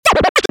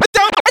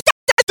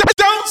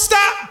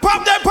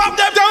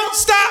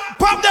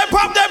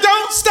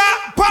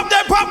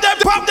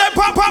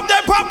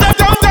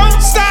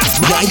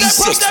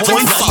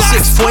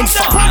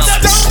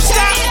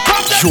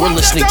96.5. You're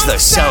listening to the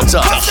sounds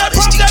of the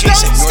hottest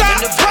DJs in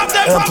Northern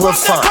Nevada.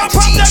 Amplified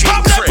DJ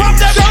Crave.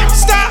 Don't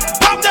stop,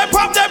 pop that,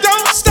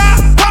 don't stop,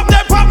 pop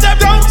that,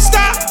 don't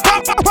stop,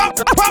 pop that,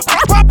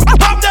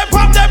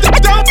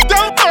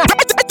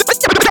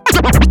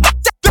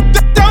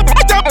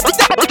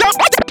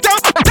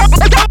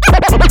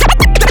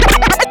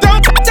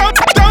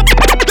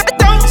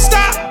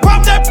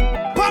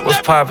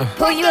 What's poppin'?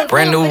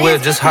 Brand new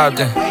whip, just hopped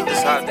in.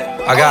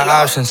 I got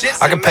options,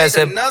 I can pass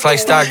that like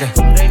Stockton.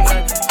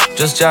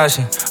 Just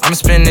joshing, I'ma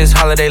spend this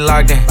holiday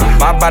locked in.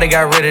 My body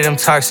got rid of them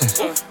toxins.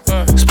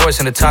 Sports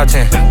in the top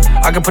 10.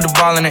 I can put the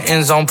ball in the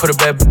end zone, put a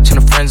bad bitch in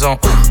the friend zone.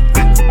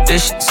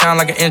 This shit sound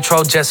like an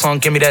intro jet song,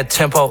 give me that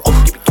tempo.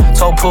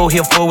 Told Pooh he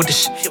a fool with the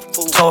shit.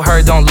 Told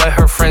her don't let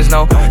her friends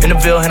know. In the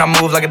Ville and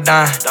I move like a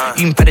dime.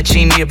 Eating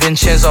fettuccine at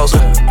Vincenzo's.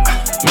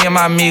 Me and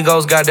my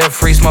amigos got that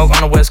free smoke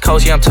on the West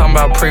Coast. Yeah, I'm talking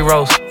about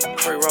pre-rolls.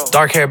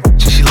 Dark hair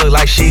bitch, she look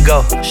like she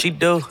go. She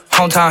do.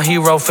 Hometown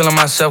hero, feeling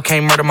myself,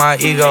 can't murder my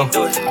ego.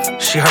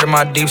 She heard of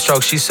my deep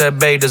stroke, she said,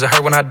 babe, does it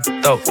hurt when I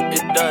though?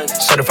 It does.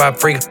 Certified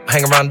freak,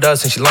 hang around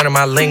dust and she learning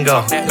my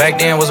lingo. Back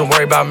then, wasn't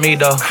worried about me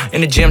though.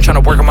 In the gym, trying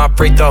to work on my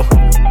free throw.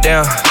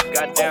 Damn.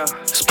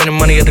 Spending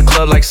money at the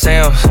club like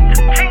Sam's.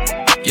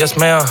 Yes,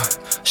 ma'am.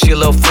 She a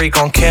little freak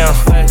on cam,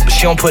 but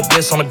she don't put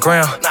this on the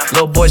ground.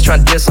 Little boys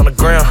tryna diss on the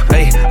ground.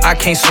 Hey, I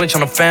can't switch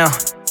on the fan.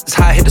 It's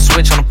how I hit the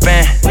switch on the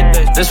fan.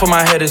 This where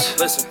my head is.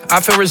 I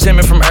feel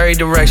resentment from every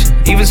direction.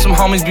 Even some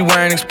homies be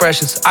wearing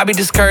expressions. I be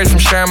discouraged from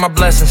sharing my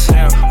blessings.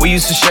 We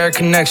used to share a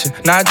connection.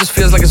 Now it just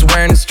feels like it's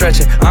wearing and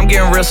stretching. I'm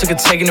getting real sick of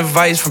taking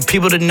advice from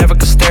people that never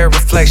could stare at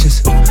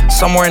reflections.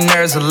 Somewhere in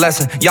there is a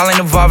lesson. Y'all ain't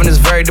evolving, it's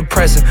very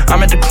depressing.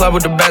 I'm at the club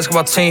with the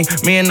basketball team.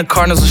 Me and the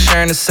Cardinals are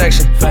sharing a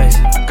section.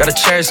 Gotta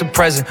cherish the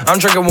present. I'm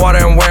drinking water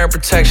and wearing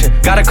protection.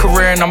 Got a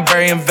career and I'm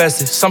very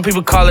invested. Some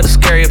people call it a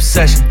scary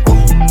obsession.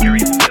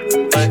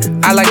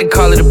 I like to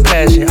call it a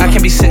passion. I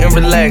can't be sitting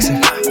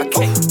relaxing.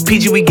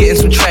 PG, we getting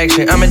some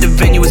traction. I'm at the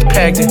venue, it's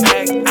packed in.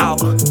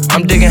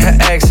 I'm digging her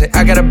accent.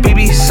 I got a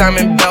BB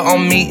Simon belt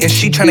on me and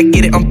she tryna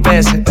get it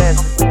unfastened.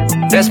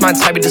 That's my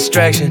type of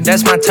distraction.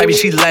 That's my type of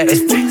she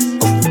Latin.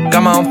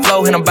 Got my own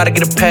flow and I'm about to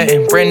get a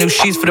patent. Brand new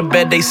sheets for the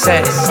bed they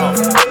satin.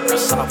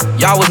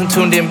 Y'all wasn't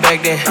tuned in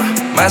back then.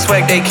 My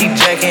swag they keep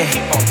jacking.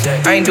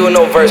 I ain't doing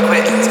no verse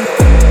quit.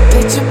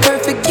 Picture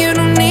perfect, you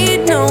don't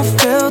need no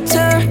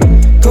filter.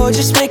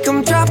 Gorgeous, make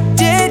them drop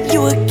dead,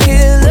 you a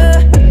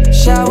killer.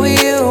 Shower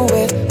you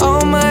with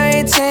all my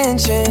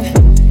attention.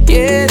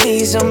 Yeah,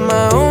 these are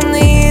my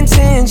only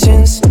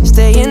intentions.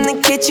 Stay in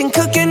the kitchen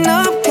cooking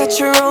up, cut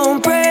your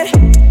own bread.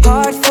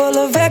 Heart full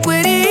of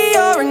equity,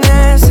 you're an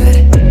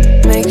asset.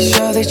 Make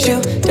sure that you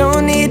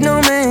don't need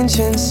no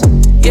mentions.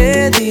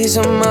 Yeah, these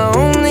are my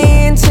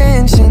only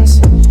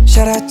intentions.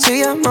 Shout out to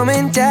your mom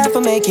and dad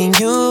for making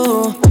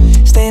you.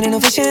 Staying in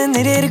ovation,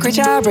 they did a great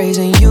job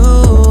raising you.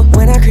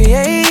 When I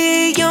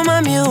create, you're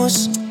my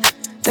muse.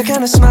 The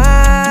kind of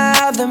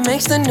smile that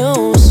makes the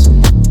news.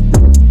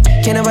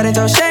 Can't nobody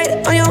throw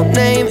shade on your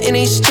name in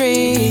these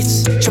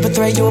streets. Triple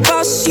threat, you a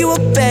boss, you a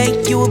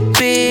bank, you a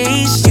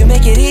beast. You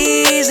make it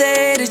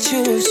easy to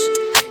choose.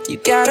 You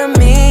got a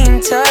mean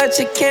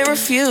touch, I can't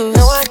refuse.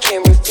 No, I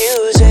can't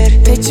refuse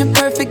it. Picture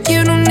perfect,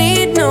 you don't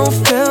need no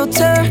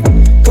filter.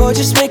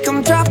 Gorgeous, make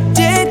them drop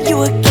dead,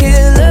 you a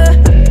killer.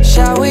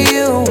 Shower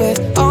you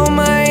with all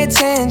my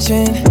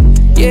attention.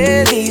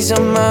 Yeah, these are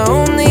my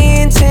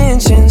only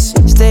intentions.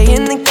 Stay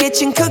in the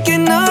kitchen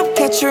cooking up,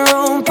 cut your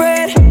own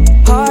bread.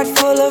 Heart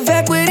full of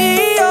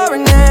equity, you're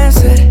an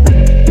asset.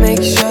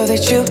 Make sure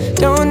that you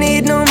don't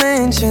need no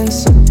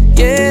mentions.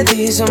 Yeah,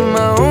 these are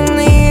my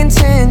only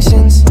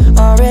intentions.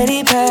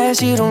 Already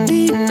passed, you don't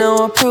need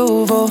no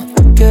approval.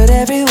 Good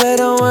everywhere,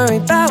 don't worry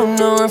about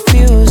no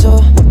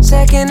refusal.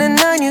 Second to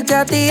none, you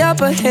got the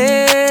upper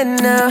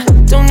hand now.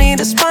 Don't need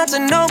a sponsor,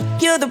 no,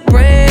 you're the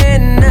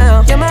brand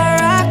now. You're my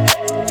rock,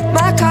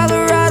 my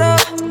Colorado.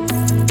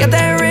 Got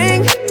that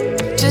ring,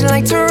 just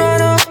like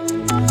Toronto.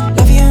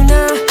 Love you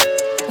now,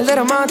 a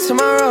little more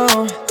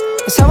tomorrow.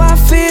 That's how I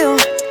feel,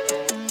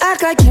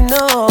 act like you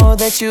know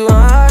that you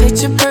are.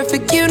 Picture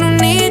perfect, you don't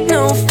need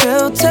no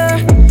filter.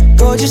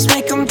 Gorgeous,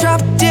 make them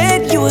drop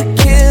dead, you a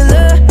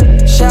killer.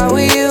 Shower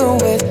you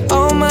with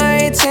all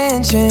my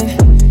attention.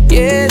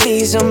 Yeah,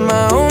 these are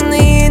my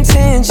only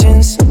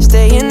intentions.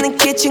 Stay in the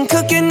kitchen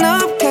cooking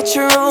up, cut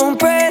your own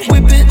bread.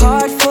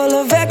 Heart full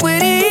of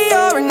equity,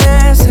 you're an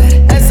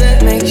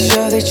asset. Make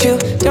sure that you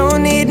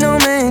don't need no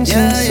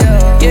mentions.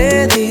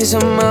 Yeah, these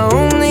are my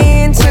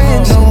only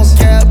intentions. No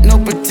cap, no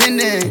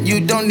pretending,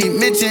 you don't need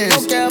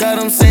mentions. Got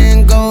them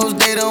saying goals,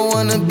 they don't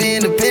wanna be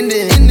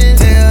independent.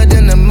 Tell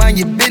them to mind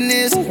your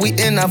business, we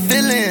in our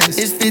feelings.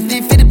 It's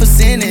 50-50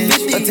 percentage.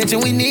 Attention,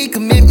 we need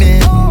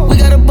commitment. We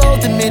gotta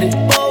both admit it.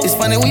 It's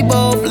funny, we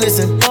both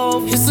listen.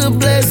 It's a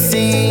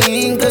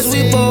blessing, cause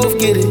we both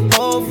get it.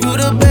 You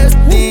the best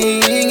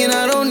thing, and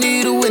I don't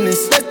need a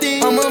witness.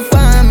 I'ma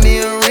find me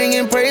a ring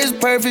and pray it's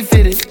perfect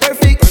fitted.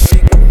 Perfect.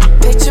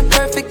 Picture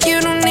perfect, you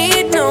don't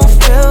need no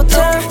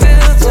filter.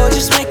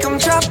 Gorgeous, make them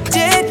drop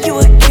dead, you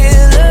a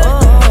killer.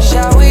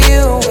 Shower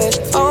you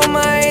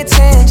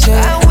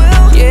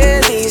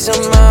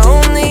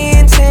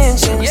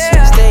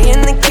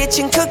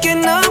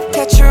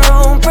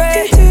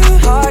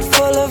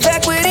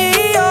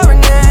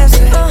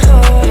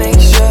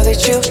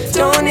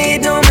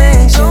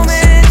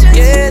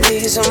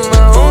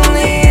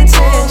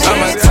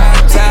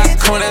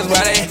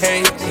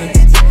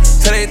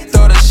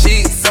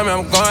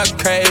I'm going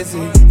crazy.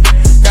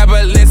 Got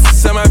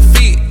ballistics on my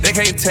feet, they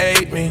can't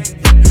take me.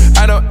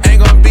 I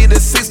ain't gon' be the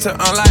 6 to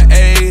unlike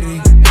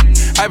 80.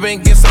 I been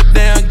getting so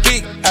damn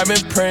geek, I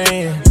been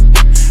praying.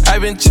 I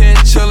been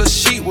chinchilla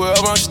sheet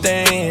wherever I'm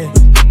staying.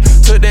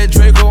 Took that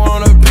Draco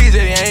on a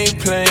PJ, ain't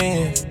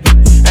playing.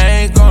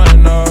 I ain't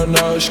going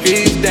no,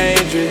 streets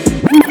dangerous.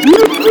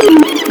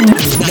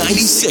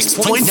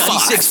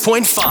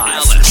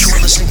 96.5. You're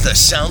listening to the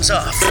sounds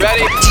of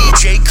Ready?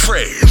 DJ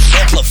Crave,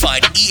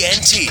 Amplified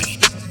ENT.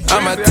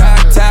 I'm a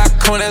top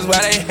tycoon, that's why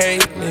they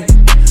hate me.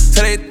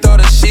 So they throw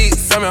the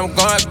sheets on me, I'm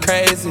going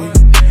crazy.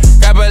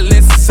 Got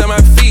ballistics on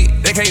my feet,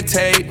 they can't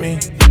take me.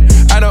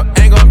 I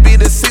ain't gon' be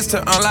the 6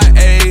 to unlike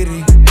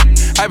 80.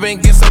 I been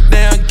getting so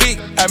damn geek,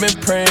 I been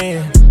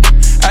praying.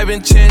 I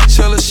been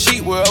chinchilla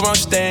sheet wherever I'm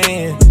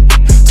staying.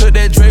 Took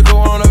that Draco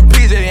on a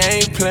PJ,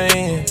 ain't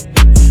playing.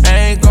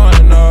 I ain't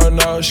going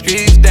no,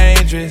 streets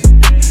dangerous.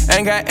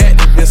 Ain't got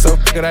activists, so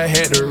f*** it, I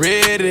had to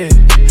read it.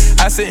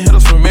 I sent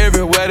hitters from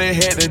everywhere, they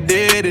had to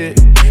did it.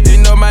 You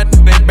know my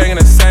they banging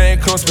the same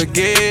close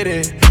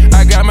spaghetti.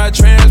 I got my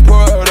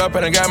transport up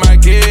and I got my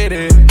get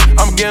it.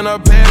 I'm getting a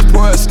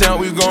passport stamp,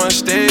 we going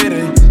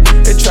steady.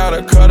 They try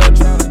to cut her,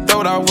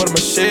 throw it out with a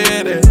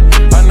machete.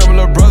 I know my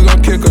little brother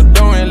gon' kick a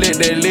door and let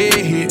that lid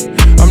hit.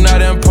 I'm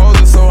not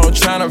imposing, so I'm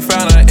tryna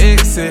find an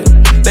exit.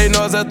 They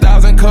know it's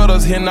 1,000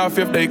 cutters hitting off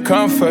if they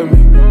come for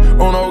me.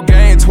 On no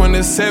game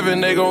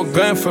 27, they gon'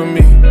 gun for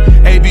me.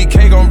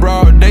 ABK gon'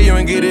 broad day, you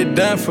ain't get it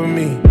done for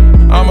me.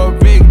 I'm a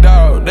big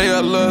dog, they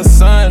a little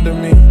son to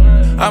me.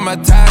 I'm a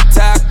top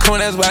tycoon,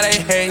 that's why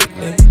they hate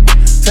me.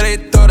 So they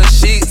throw the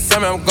sheets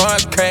on me, I'm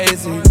going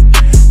crazy.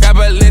 Got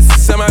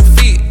ballistics on my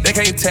feet, they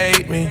can't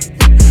take me.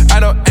 I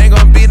ain't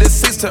gon' be the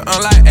 6 to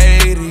unlike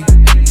 80.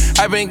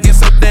 I been getting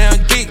so damn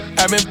geek,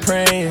 I been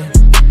praying.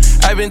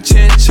 I been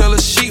chinchilla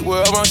sheet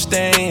wherever I'm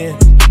staying.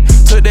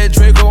 Took that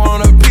Draco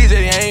on a PJ,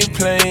 ain't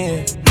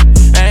playing.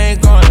 I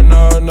ain't going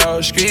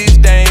no, streets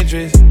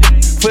dangerous.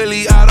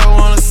 Fully I don't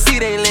wanna see,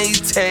 they let you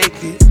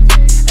take it.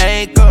 I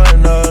ain't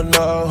going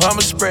no,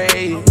 I'ma spray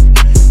it.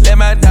 Let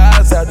my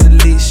dogs out the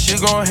leash, you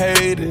gon'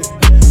 hate it.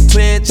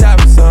 Twin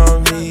choppers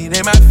on me,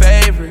 they my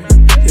favorite.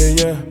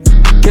 Yeah.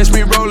 Catch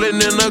me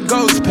rolling in a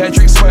ghost,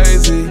 Patrick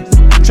Swayze.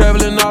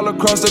 Traveling all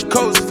across the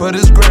coast for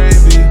this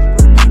gravy.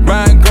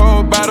 Buying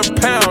gold by the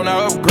pound,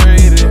 I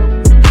upgraded.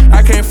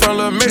 I came from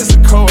La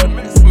Mexico and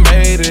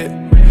made it.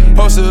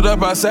 Posted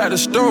up outside the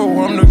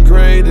store, I'm the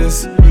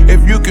greatest.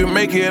 If you can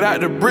make it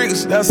out the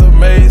bricks, that's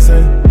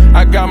amazing.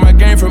 I got my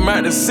game from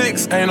out the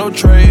 6, ain't no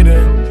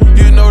trading.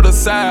 You know the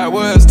side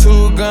was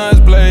 2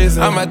 guns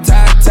blazing. I'm a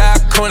top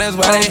tycoon, that's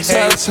why they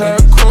hate me. So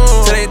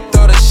they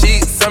throw the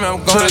sheets on me,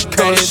 I'm going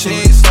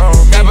crazy.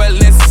 Got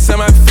ballistics on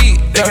my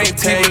feet, they can't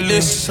take me.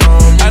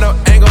 I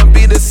ain't gon'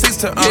 be the 6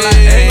 to unlike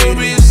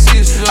 80.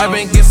 I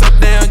been getting so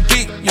damn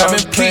geek, I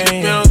been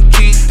playing.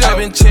 I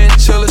been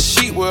chinchilla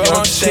sheet where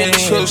I'm staying.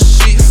 Took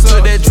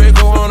that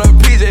Draco on a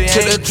PJ,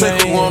 ain't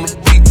playing.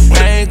 I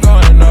ain't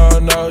going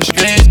no,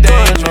 streets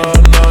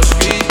dangerous.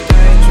 Streets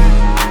dangerous.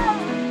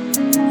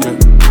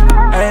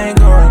 I ain't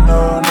going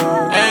no,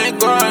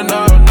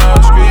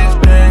 streets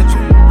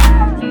dangerous.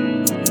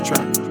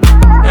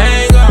 I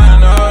ain't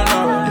going no.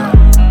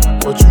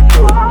 What you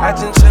do? I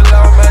just chill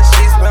out my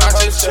sheets, man.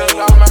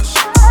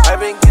 I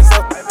been getting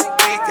so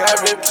geek, I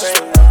been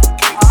playing.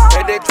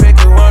 Hey, they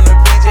Draco on the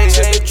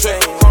PJ, ain't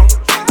playing.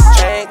 I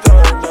ain't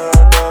going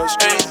no,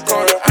 streets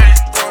dangerous.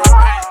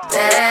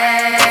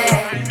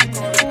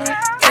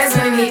 That's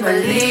made me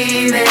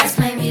believe it. That's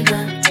made me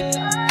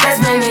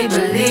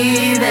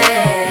believe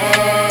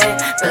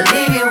it.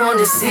 Believe you won't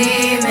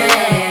deceive me.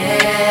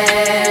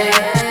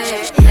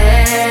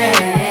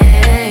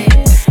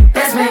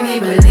 That's made me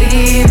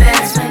believe it.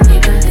 That's made me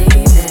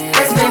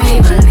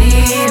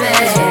believe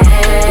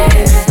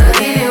it.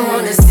 Believe you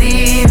won't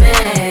deceive me.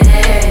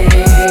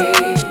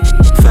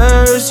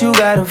 First you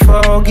gotta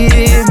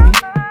forgive me.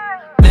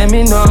 Let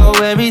me know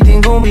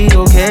everything gon' be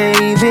okay.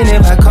 Even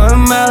if I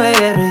come out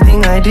with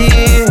everything I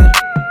did,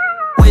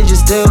 would you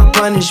still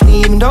punish me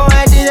even though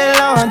I did it a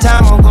long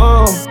time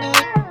ago?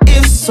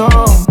 If so,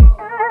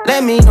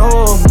 let me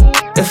know.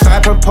 If I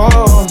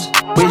propose,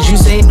 would you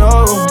say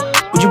no?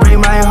 Would you break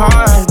my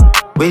heart?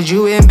 Would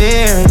you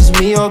embarrass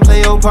me or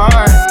play your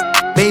part?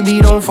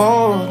 Baby, don't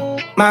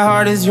fold, my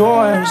heart is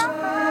yours.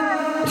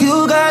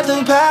 You got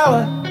the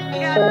power,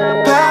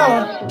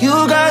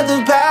 you got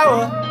the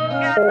power.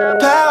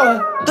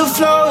 The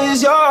flow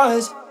is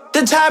yours,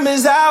 the time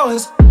is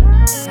ours.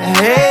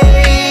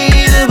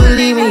 Hey, to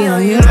believe me or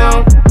you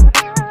don't.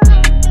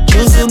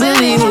 Choose to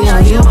believe me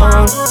or you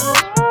won't.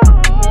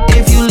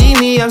 If you leave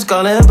me, I'm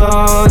skull and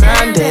bones.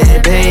 I'm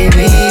dead,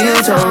 baby,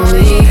 you told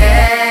me.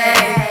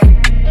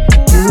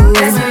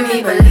 That's made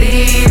me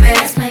believe it.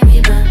 That's made me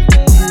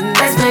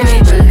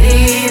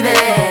believe it.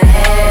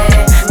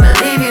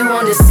 Believe you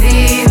won't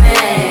deceive me.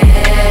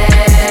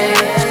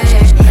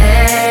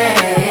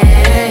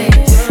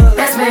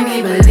 That's made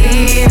me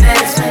believe it.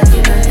 That's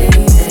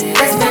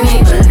made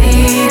me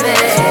believe it.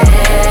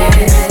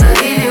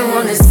 Believe you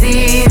won't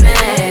deceive me.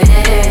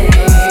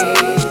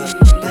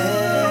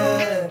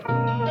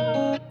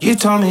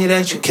 told me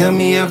that you kill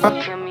me if I.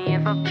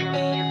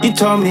 You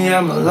told me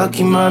I'm a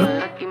lucky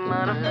mother.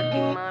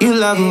 You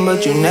love him,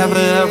 but you never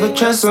ever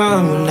trust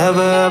him. You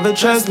never ever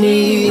trust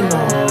me, no.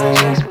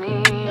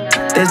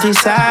 There's 3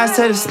 sides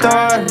to the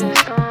story,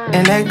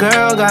 and that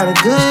girl got a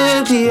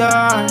good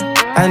PR.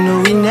 I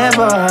knew we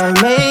never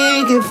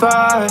make it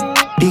far,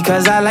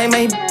 because I like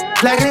my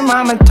black and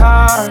mama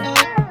tar.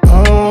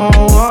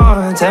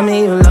 Oh, tell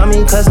me you love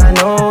me, cause I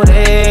know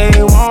they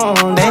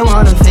won't. They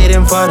wanna fit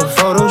in for the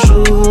photo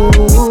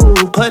shoot.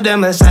 Put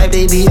them aside,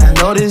 baby, I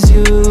notice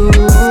you.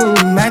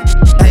 My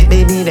like,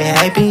 baby, they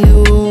hyping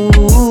you.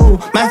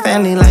 My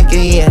family like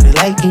it, yeah, they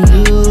liking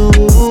you.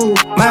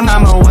 My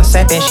mama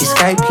WhatsApp and she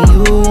Skyping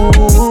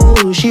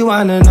you. She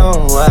wanna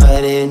know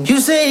what it. You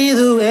say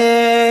either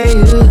way.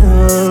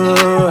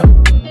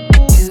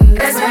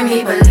 Let's make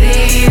me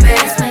believe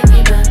it.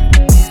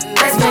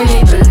 Let's make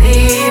me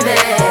believe it.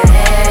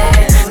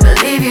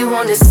 Believe you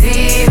won't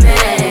deceive me.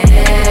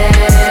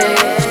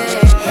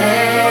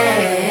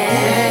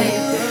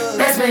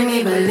 Let's make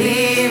me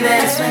believe it.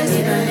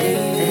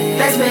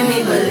 Let's make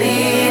me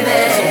believe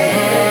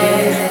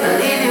it.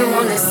 Believe you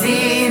won't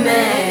deceive me.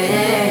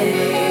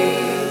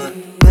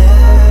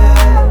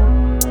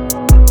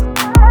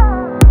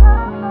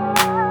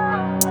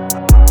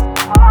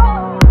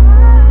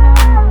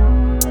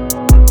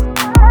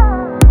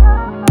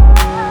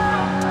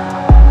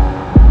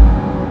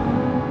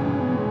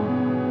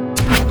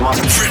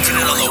 Ripping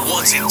it on the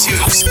 1s and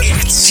 2s,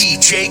 it's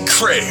DJ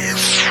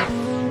Crave.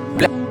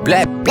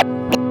 Black,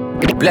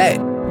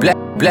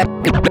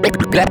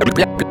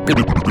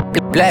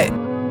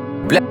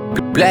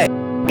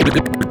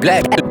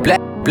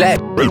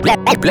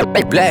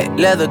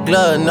 leather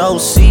glove, no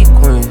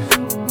sequin.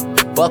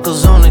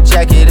 Buckles on the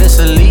jacket, it's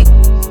elite.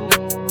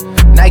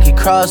 Nike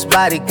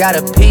crossbody, got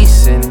a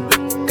piece in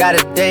it.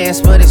 Gotta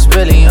dance, but it's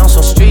really on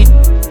some street.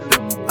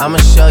 I'ma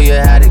show you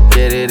how to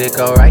get it. It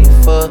go right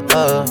foot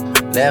up,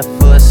 left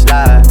foot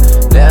slide,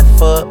 left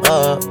foot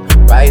up,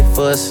 right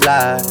foot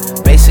slide.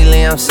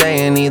 Basically, I'm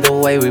saying either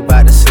way, we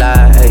bout to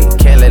slide. Hey,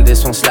 can't let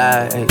this one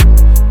slide. Hey,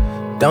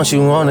 don't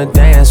you wanna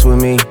dance with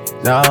me?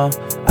 No,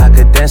 I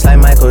could dance like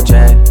Michael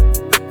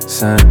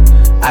Jackson.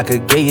 I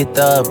could get you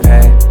the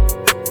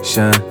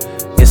passion.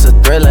 It's a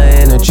thriller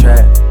in the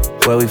trap.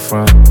 Where we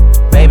from?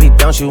 Baby,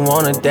 don't you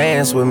wanna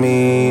dance with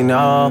me?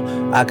 No,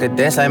 I could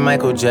dance like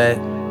Michael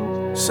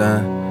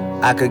Jackson.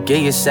 I could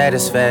get you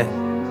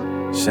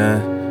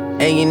satisfaction.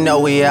 And you know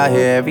we out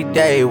here every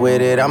day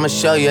with it. I'ma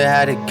show you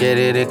how to get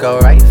it. It go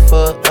right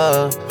foot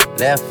up,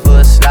 left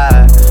foot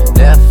slide,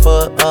 left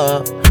foot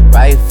up,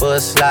 right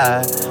foot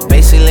slide.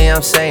 Basically,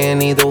 I'm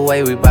saying either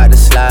way, we bout to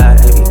slide.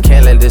 Hey,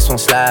 can't let this one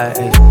slide.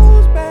 Hey.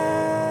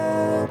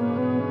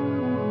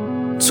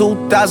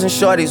 2,000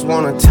 shorties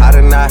wanna tie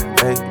the knot.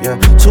 Hey, yeah.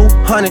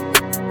 200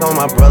 on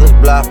my brother's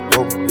block.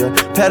 Oh, yeah.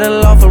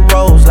 Pedal off the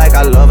roads like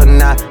I love or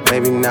not.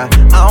 Maybe not.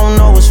 I don't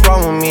know what's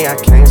wrong with me. I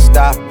can't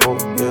stop. Oh,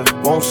 yeah.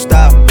 Won't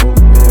stop. Oh,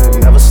 yeah.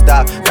 Never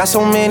stop. Got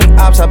so many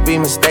ops, I be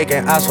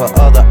mistaken ops for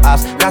other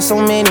ops. Got so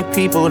many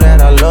people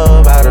that I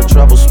love out of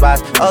trouble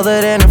spots. Other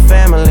than the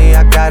family,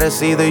 I got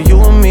it's either you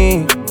or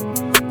me.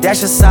 That's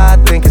just how I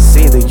think it's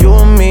either you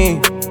or me.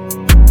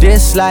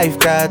 This life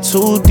got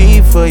too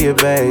deep for you,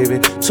 baby.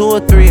 2 or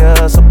 3 of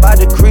us about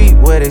to creep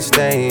where they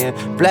stayin'.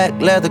 Black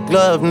leather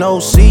glove, no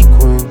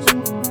sequins.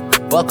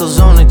 Buckles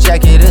on the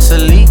jacket, it's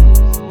elite.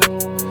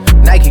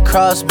 Nike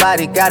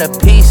crossbody, got a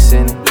piece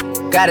in it.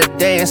 Gotta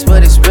dance,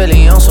 but it's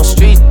really on some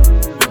street.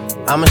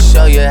 I'ma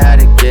show you how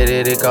to get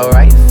it. It go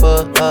right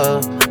foot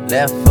up,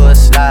 left foot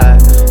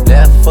slide,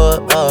 left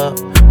foot up,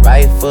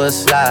 right foot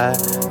slide.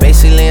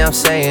 Basically, I'm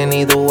saying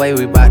either way,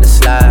 we bout to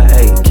slide.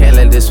 Hey, can't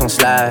let this one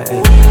slide.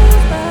 Hey.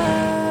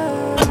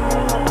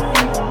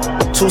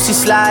 2C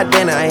slide,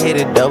 then I hit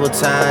it double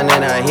time,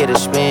 then I hit a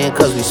spin,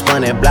 cause we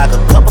spun that block a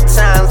couple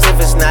times. If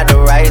it's not the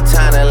right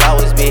time, it'll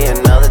always be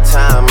another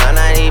time. I'm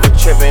not even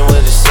tripping, we'll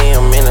just see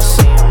him in a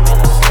scene.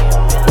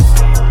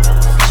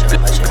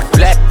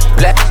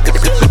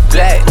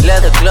 Black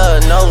leather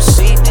glove, no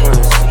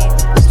sequins.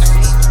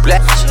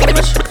 Black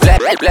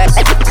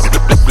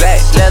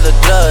leather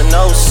glove,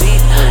 no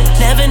sequins.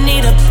 Never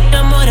need a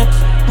I'm what I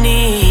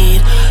need.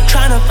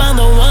 Tryna find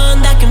the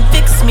one that can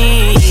fix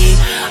me.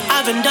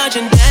 I've been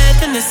dodging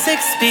death in the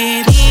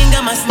 6-speed.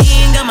 Got my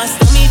stomach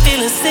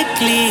feeling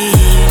sickly.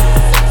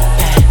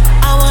 Yeah,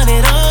 I want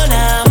it all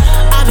now.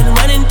 I've been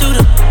running through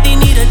the they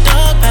need a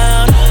dog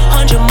pound.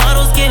 100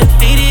 models getting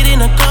faded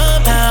in a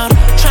compound.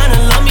 Tryna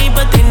love me,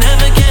 but they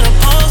never get a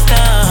pulse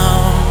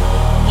down.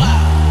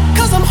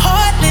 Cause I'm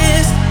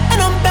heartless,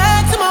 and I'm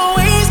back to my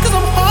ways, cause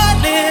I'm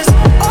heartless.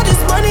 All this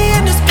money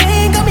and this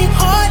pain got me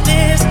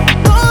heartless.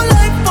 For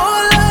life,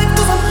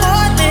 cause I'm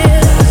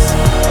heartless.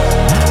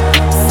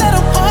 Set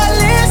up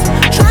heartless,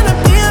 tryna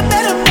be a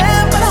better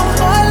man, but I'm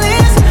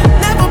heartless.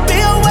 Never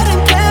be a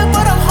wedding plan, but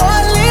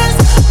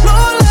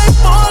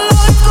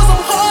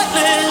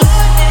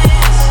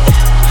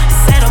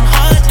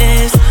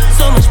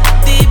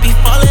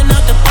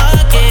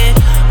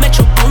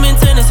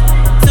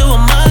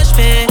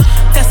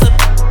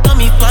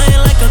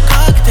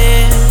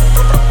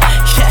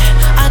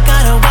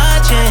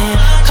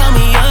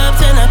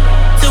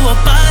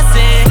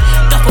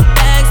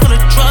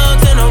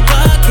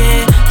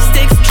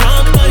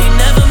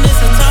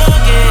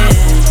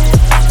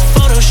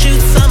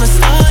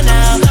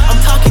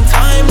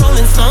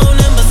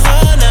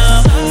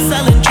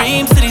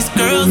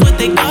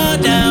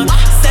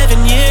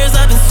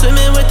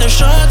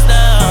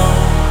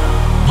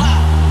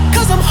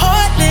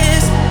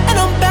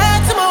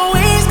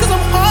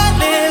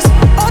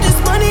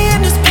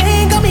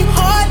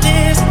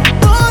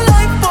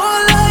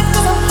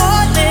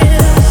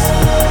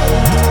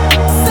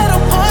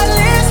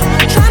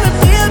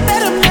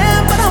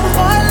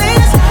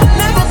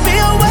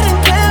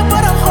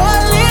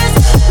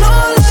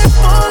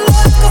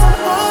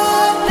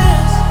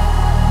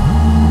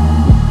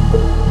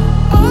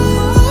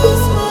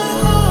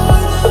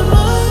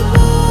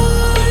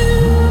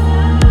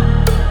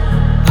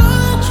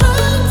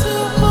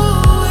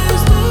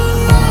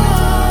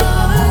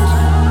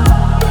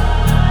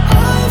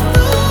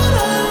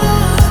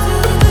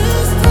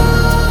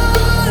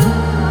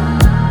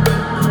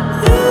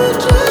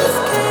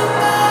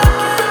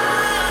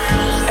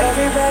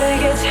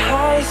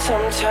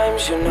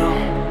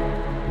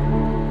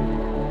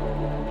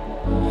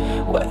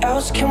What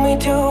else can we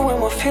do when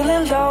we're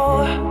feeling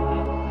low?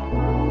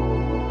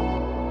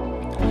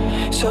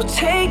 So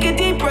take a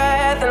deep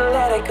breath and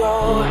let it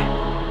go.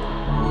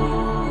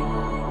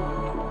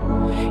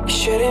 You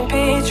shouldn't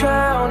be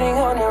drowning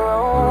on your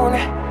own.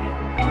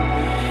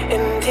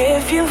 And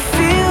if you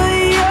feel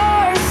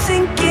you're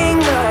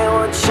sinking, I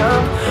will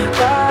jump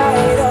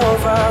right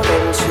over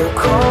into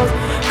cold,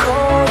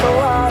 cold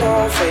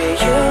water for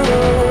you.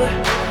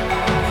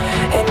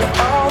 And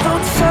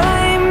although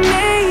time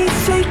may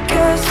take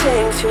us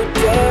into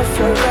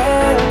different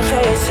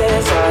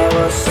places, I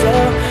will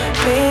still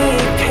be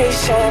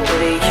patient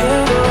with you.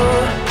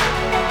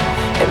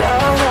 And I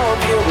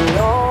hope you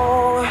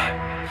know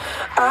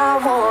I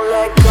won't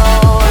let go.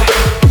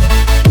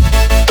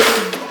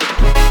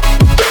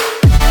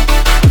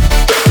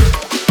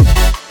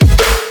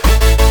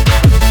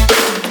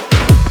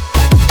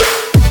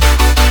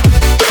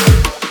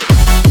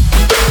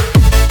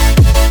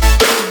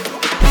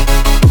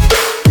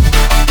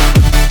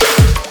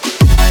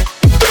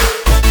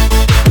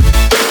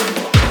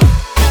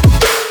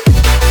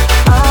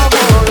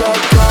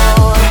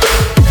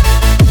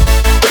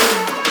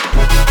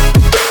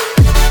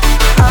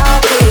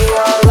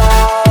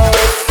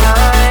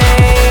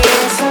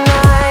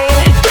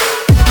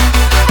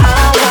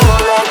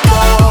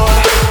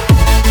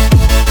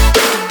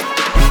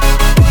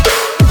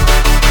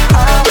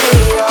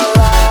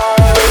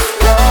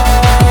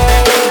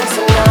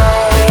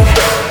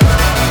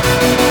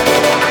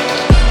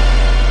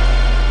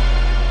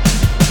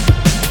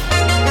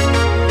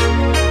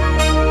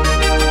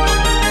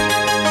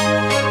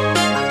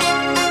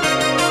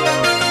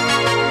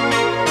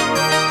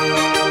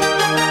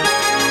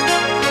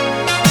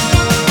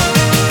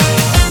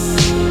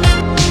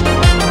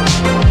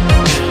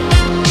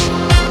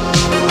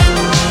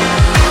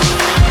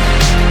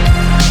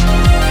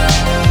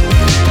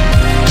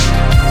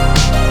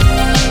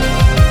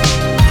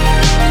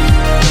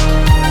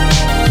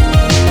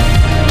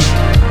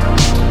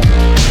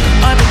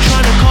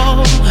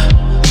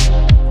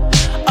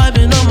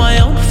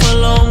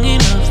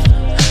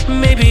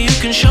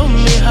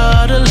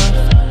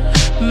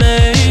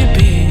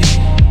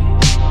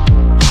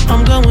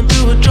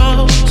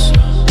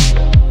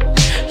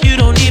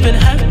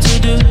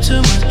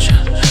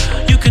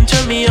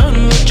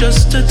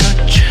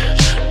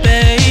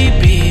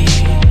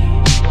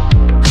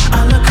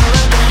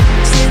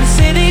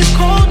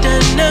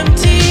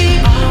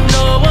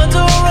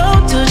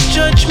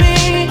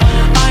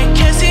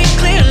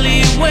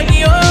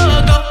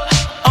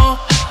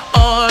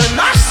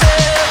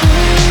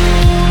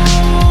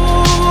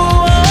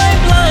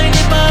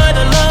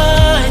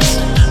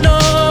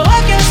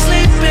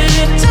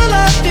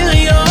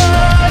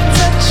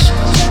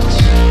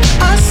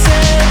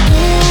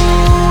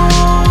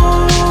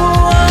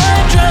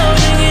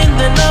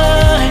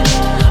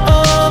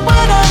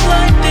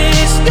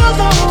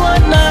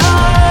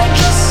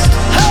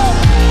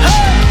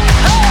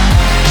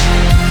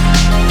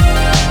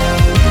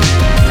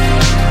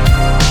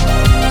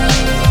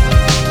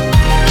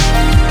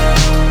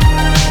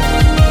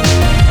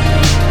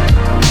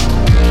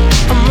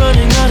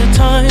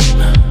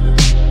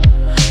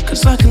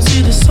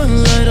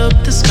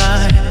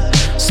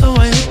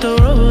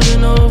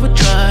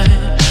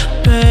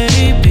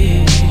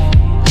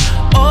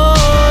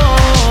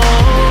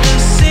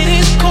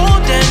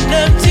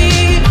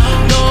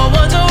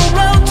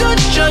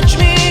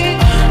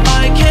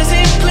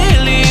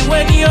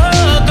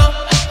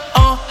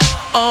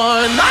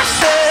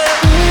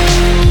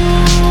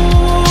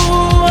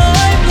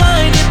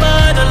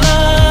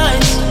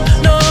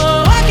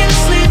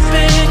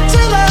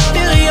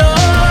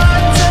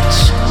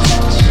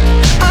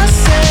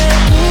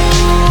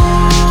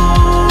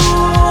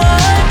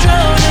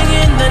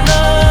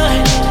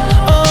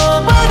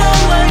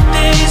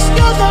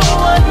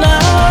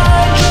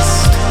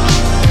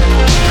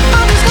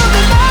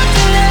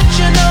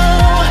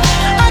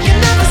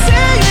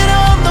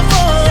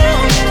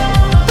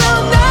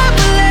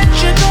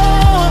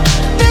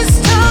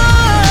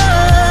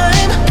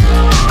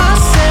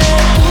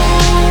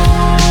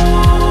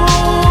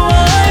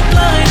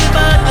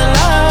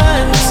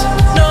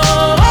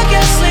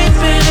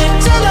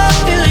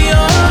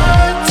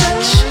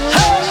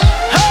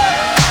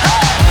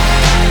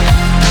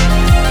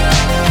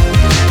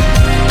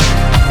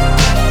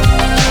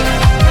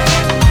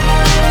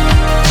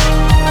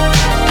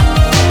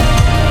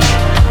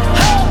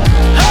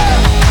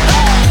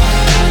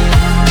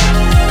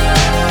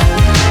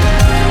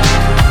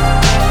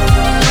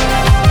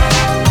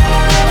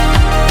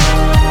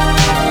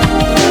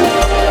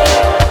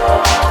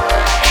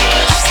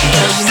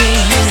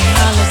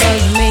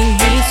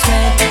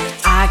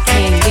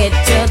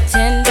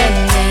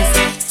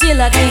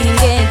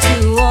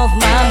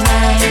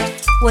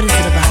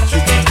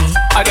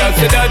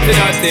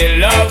 Dirty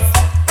love.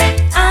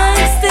 I'm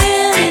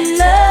still in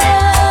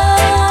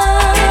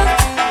love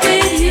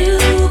with you,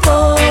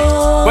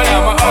 boy. Well,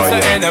 I'm a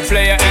hustler and a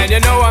player, and you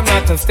know I'm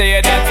not a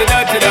stayer. That's a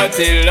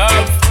dirty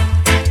love.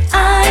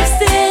 I'm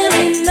still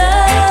in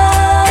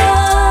love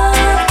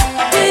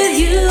with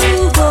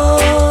you, boy.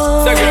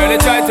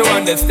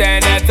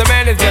 understand that a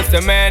man is just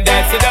a man.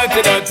 That's a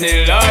dirty,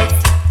 dirty love.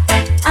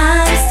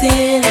 I'm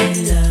still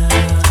in love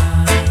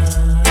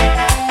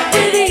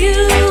with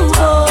you,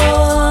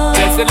 boy.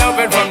 That's the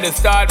loving from the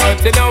start, but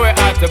you know we're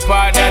at the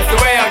part. That's the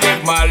way I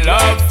give my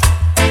love.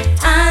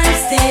 I'm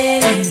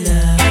still in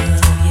love.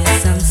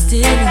 Yes, I'm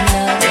still in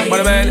love. What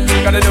a man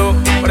gotta do,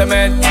 what a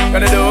man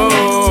gotta do.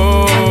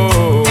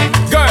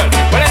 Girl,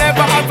 well I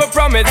never have a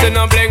promise and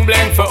no bling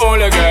bling for all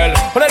a girl.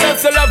 But I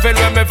just love it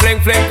when me fling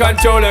fling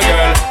control a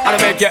girl. And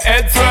I make your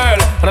head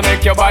swirl, and I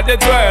make your body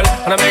twirl,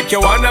 and I make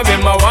you wanna be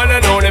my one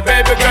and only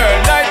baby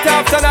girl. Night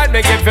after night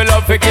make you feel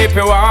love to keep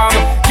you warm.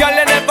 Girl,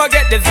 you never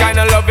get this kind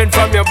of loving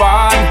from your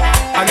bond.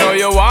 I know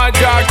you want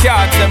your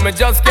cats and me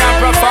just can't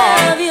perform.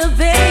 I love you,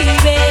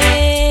 baby.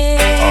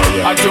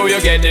 I do you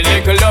get the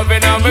little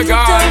loving of a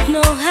God. You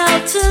don't know how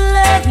to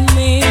love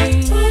me.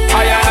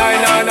 I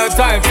know no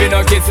time for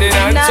no kissing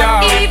and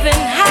chow. Not even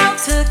how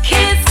to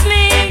kiss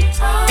me.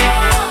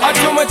 I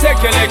do me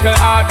take your little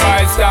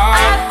advice down.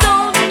 I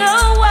don't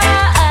know why.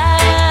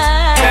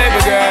 Baby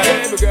girl,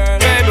 baby girl,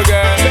 baby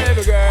girl,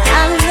 baby girl. I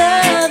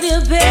love you,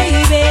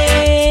 baby.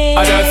 I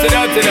just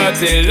dirty,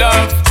 dirty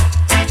love.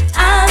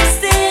 I'm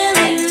still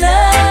in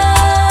love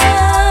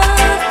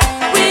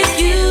with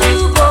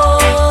you,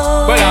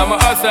 boy. Well, I'm a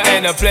hustler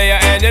and a player,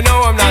 and you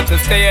know I'm not a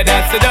stayer.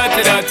 That's the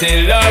dirty,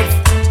 dirty love.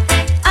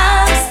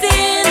 I'm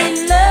still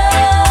in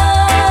love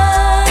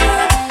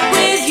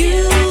with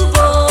you,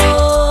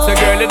 boy. So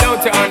girl,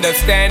 don't you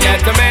understand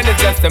that a man is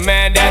just a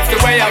man? That's the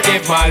way I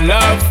give my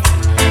love.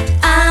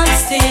 I'm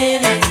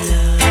still in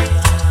love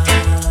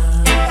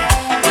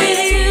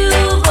with you,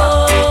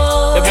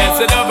 boy. The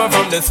best lover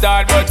from the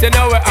start, but you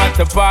know we're at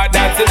the part.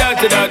 That's the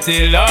dirty,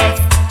 dirty love.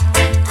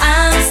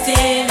 I'm still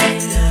in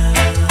love.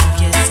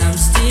 Yes, I'm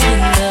still in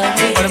love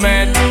with you. What a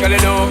man gotta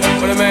do,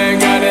 what a man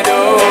gotta do,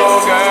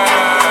 girl.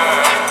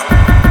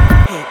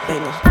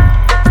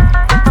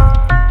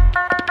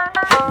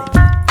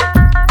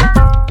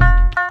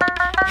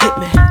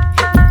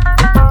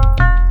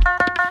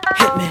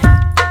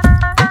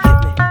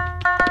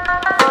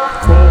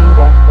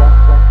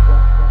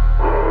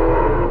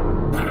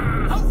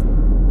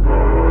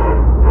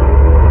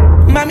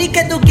 Mami,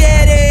 ¿qué tú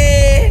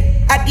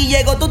quieres? Aquí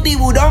llegó tu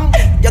tiburón.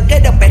 Yo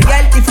quiero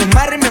perrearte y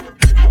fumarme.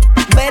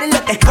 Ver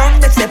lo que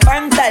esconde ese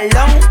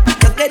pantalón.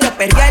 Yo quiero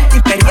perrearte y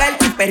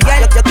perrearte y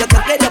perrearte. Yo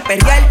quiero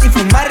perrearte y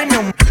fumarme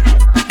un.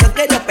 Yo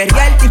quiero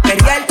perrearte y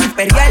perrearte y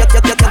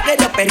perrearte. Yo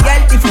quiero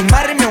perrearte y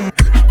fumarme un.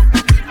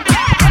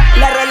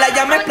 La rola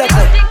ya me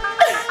explotó.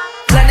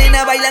 La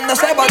nena bailando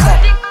se botó.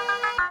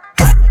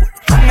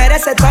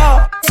 Merece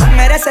todo,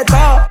 merece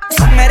todo,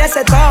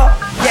 merece todo.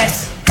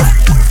 Yes.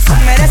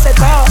 Merece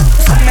todo,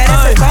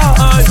 merece todo,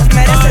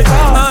 merece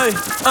todo.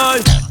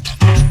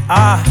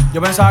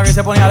 Yo pensaba que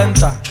se ponía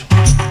lenta.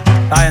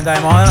 Está bien,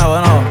 vamos de nuevo,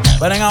 de nuevo.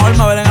 Ven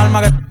en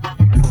alma que...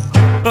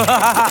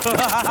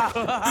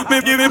 Mi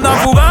está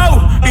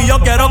jugado y yo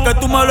quiero que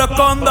tú me lo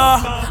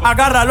escondas.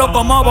 Agárralo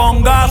como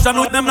bonga. Se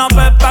me una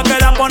pepa que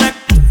la pone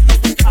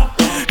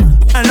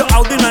en los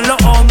Audi, en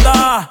los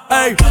Honda.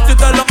 Ey, si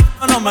te lo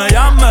no me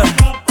llames,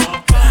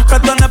 que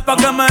esto no es pa'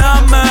 que me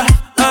ames.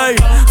 Ey,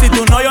 si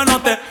tú no, yo no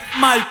te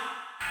mal.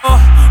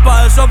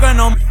 Pa' eso que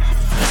no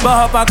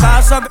baja pa'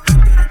 casa que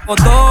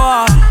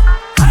toa.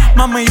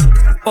 Mami,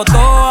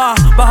 toa.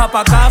 Baja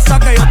pa' casa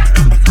que yo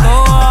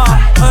toa.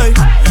 Ey,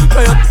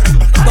 que yo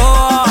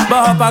toa.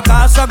 Baja pa'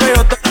 casa que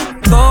yo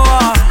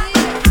toa.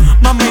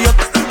 Mami, yo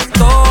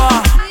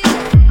toa.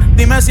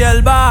 Dime si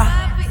él va.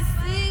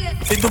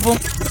 Si tú pum.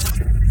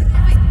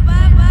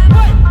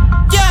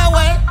 Yeah,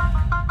 wey.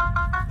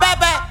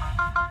 Bebe.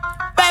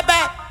 Bebe.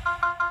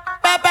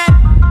 Bebe.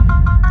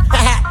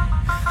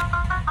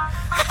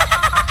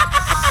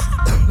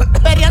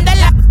 Perión de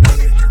la.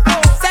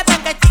 Se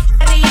ven que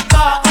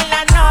rico en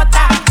la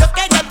nota. Yo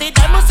quiero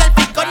tirarme un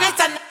selfie con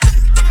esa.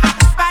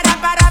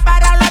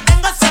 Para, lo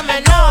tengo, se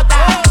me nota.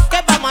 ¿Qué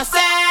vamos a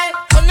hacer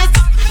con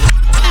esa?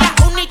 Las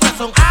únicas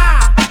son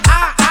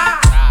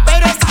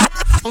pero esas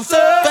son C.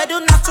 Tú eres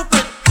una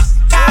super.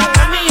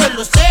 Mami, yo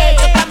lo sé.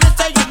 Yo también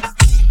soy un.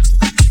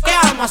 ¿Qué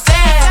vamos a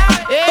hacer?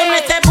 Con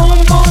ese boom,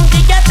 boom,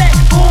 guillate.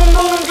 Boom,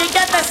 boom,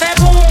 guillate. Ese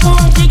boom,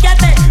 boom,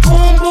 guillate.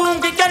 Boom, boom,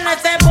 guillate.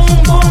 Ese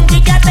boom, boom,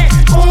 guillate.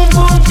 Boom,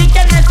 boom,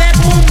 guillate. Ese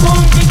boom,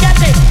 boom,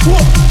 guillate.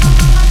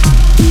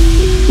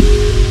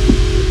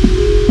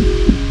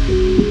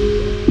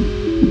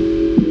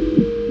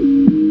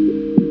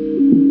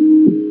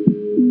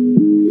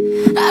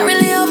 I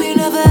really hope you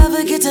never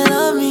ever get to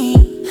love me.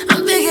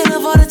 I'm thinking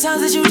of all the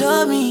times that you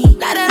done me.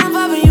 Now that I'm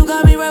popping, you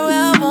got me right where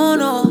I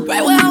wanna.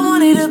 Right where I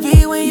wanted to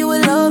be when you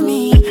would love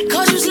me.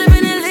 Cause you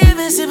slipping and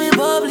living, sipping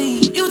bubbly.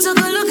 You took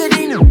a look at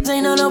these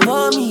ain't none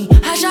above me.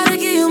 I try to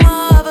give you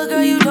my heart, but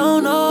girl, you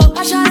don't know.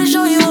 I try to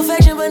show you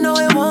affection, but no,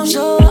 it won't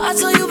show. I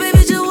told you,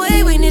 baby, just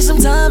wait, we need some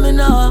time and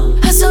all.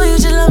 I told you,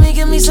 just love me,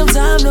 give me some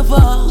time to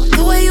fall.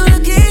 The way you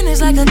looking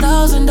is like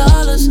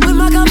 $1,000. With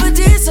my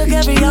confidence, took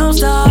every ounce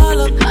to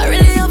Harlem. I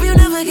really hope you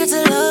never get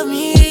to love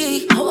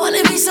me. I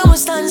wanna be someone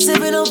starting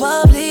sipping on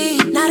bubbly.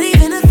 Not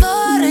even a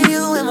thought of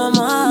you in my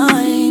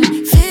mind.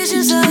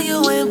 Visions of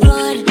you went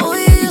blind. Oh,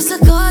 you used to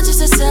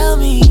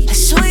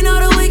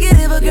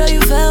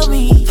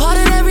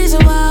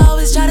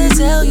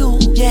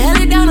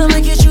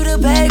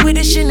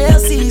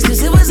LCs,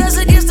 cause it was us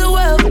against the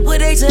world, what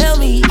they tell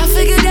me. I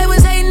figured they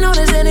was hating on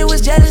us and it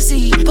was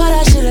jealousy, but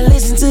I should've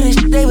listened to the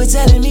shit they were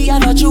telling me. I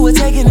thought you were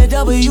taking a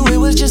W, it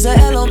was just a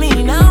L on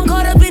me. Now I'm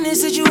caught up in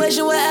this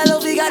situation where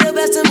LOV got the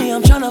best of me.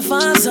 I'm tryna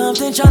find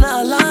something,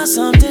 tryna align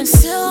something.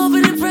 Still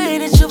hoping and praying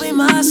that you'll be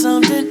my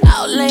something.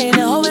 Out laying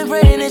and hoping,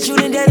 praying that you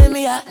didn't dead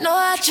me. I know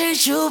I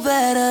treat you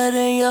better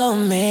than your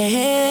man,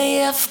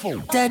 yeah, f***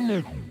 that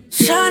nigga.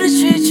 Tryna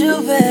treat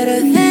you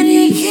better than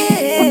he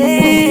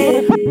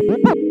can.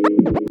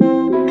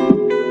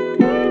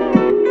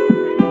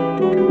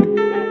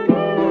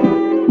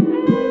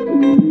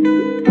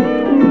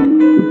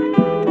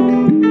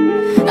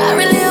 I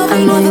really hope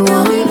you know the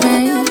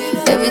me.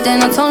 Every day,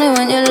 not only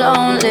when you're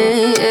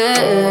lonely,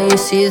 yeah. You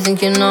see, you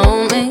think you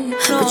know me,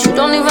 but you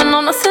don't even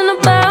know nothing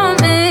about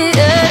me,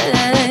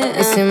 yeah.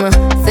 You see my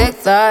thick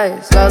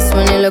thighs, lost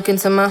when you look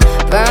into my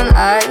brown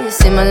eyes. You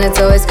see my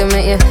little ways can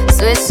make you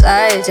switch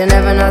sides. You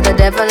never know the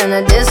devil in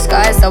a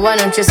disguise, so why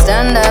don't you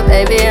stand up,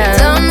 baby, and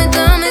tell me, do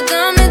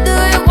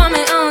you want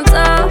me on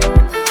top?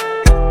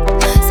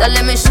 So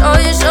let me show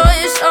you,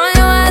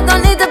 I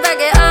don't need to back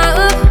it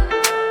up.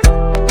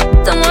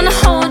 Don't wanna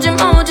hold you,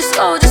 mold you,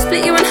 slow, just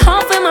split you in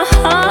half with my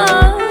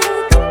heart.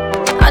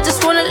 I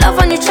just wanna love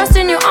on you, trust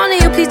in you, honor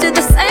you, please do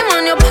the same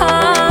on your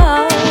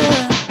part.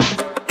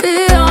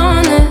 Be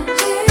honest,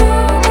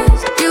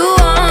 you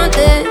want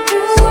it,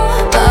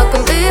 but I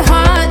can be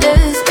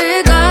heartless,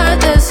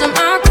 regardless of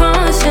my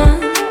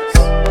conscience.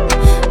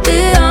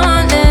 Be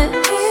honest,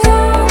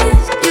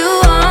 you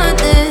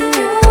want it,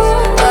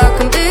 but I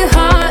can be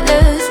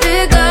heartless,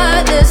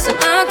 regardless of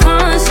my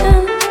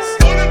conscience.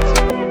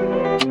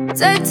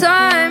 Take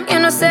time, you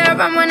know, stay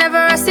around whenever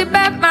I see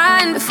bad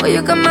mind. Before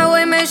you come my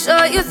way, make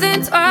sure you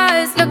think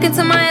twice. Look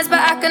into my eyes, but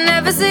I can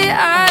never see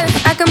eyes.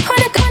 I can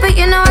point a gun, but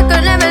you know I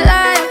could never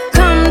lie.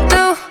 Come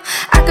through,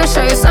 I can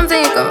show you something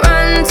you can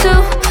run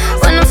to.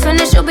 When I'm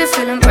finished, you'll be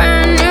feeling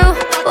brand new.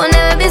 Will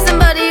never be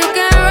somebody you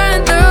can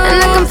run through.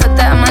 And I can put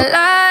that in my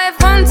life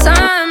one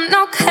time,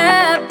 no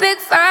cap, big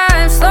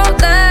vibe, slow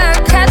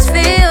that, catch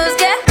feels,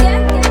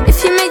 yeah.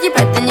 If you make your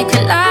bet, then you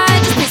can lie.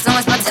 Just please don't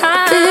waste my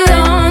time. Be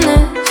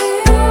honest,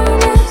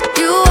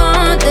 you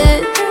want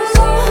it,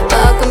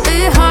 but I can be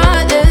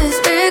heartless,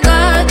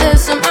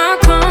 regardless of my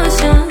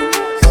conscience.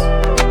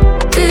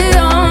 Be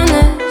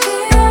honest,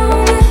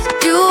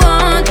 you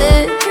want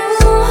it,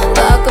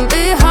 but I can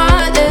be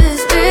heartless,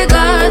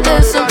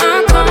 regardless of my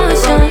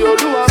conscience.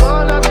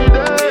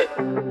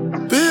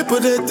 People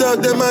they talk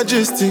them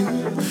majesty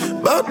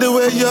about the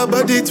way your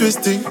body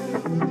twisting,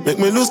 make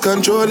me lose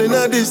control in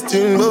a this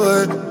thing,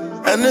 boy.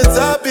 And it's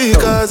happy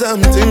cause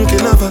I'm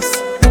thinking of us.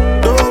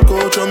 Don't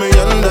go throw me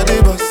under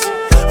the bus,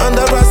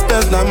 under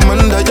respect like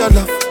under your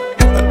love.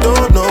 I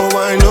don't know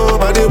why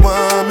nobody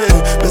want me.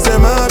 They say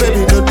my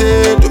baby no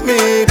they do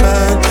me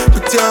bad.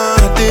 Put your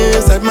heart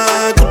inside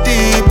my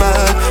goodie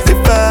bag.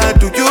 If I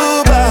do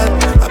you bad,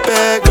 I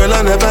beg girl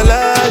I never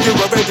lie. You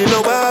already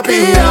know I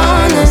be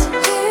honest.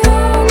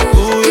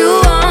 You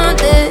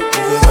want it,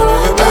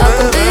 but I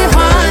can be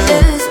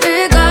heartless,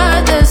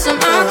 regardless of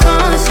my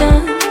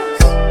conscience.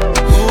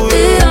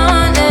 Be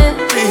honest,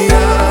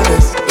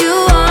 you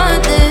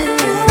want it,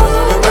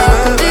 but I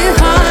can be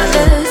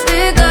heartless,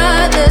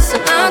 regardless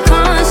of my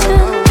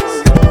conscience.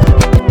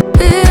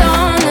 Be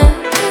honest,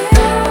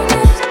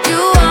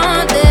 you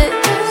want it,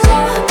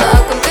 but I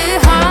can be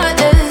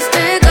heartless,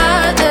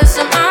 regardless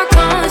of my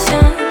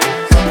conscience.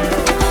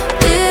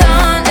 Be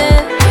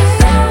honest,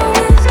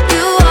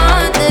 you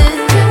want it,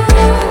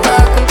 but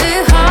I can be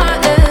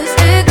heartless,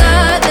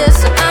 regardless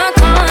of my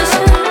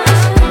conscience.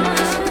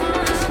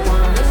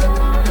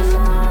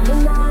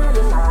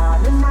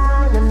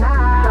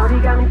 Shorty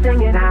got me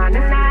singing na na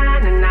na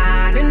na na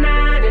na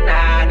na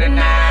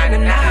na na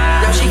na.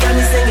 Now she got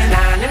me singing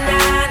na na na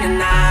na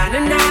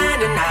na na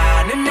na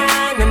na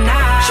na na.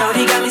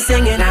 Shorty got me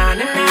singing na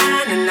na na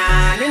na na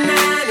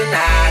na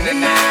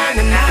na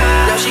na na.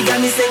 Now she got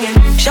me singing.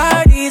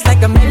 Shorty's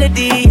like a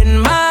melody in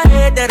my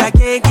head that I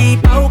can't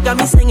keep out. Got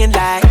me singing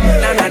like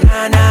na na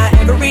na na.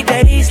 Every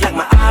day's like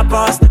my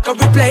eyeballs stuck on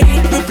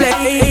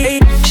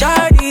replay.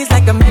 Shorty's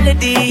like a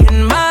melody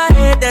in my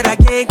head that I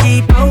can't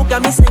keep out.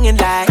 Got me singing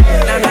like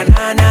na na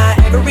na na.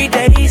 Every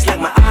day's like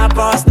my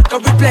eyeballs stuck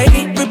on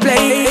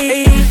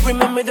replay.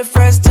 Remember the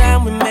first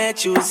time we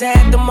met, you was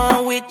at the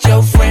mall with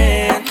your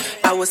friend.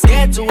 I was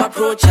scared to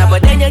approach her,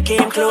 but then you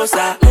came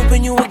closer,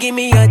 hoping you would give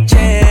me a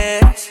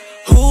chance.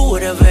 Who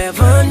would have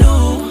ever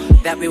knew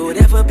that we would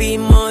ever be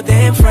more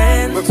than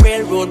friends? We're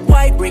railroad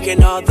white,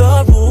 breaking all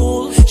the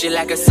rules. She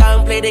like a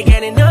song played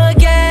again and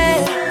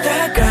again.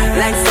 That girl,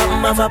 like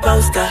something of a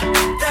poster.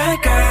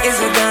 That girl is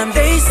a gun,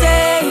 they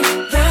say.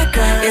 That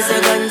girl is a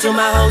gun to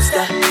my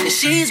holster, and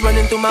she's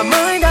running through my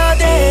mind all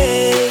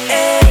day.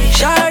 Hey,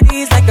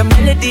 Shorty's like a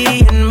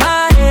melody in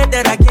my head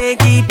that I can't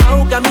keep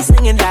out. Got me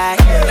singing like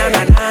na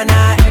na na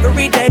na.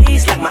 Every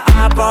day's like my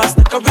eyeballs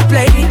stuck on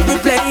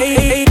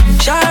replay.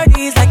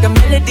 Shorty's like a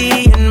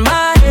melody in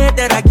my head head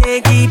that I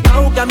can't keep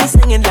out. Got me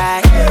singing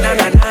like na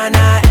na na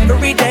na.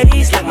 Every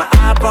day's like my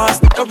eyeballs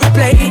stuck on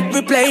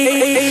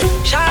replay.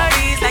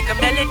 Shawty's like a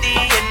melody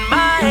in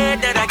my head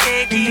that I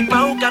can't keep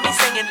out. Got me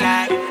singing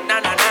like na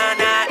na na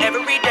na.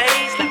 Every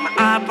day's like my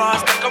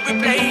eyeballs stuck on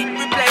replay.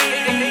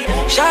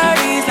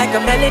 Shawty's like a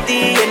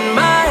melody in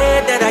my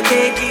head that I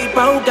can't keep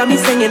out. Got me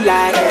singing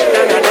like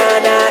na na na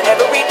na.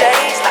 Every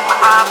day's like my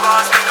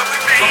eyeballs stuck on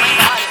replay.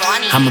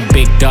 I'm a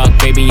big dog,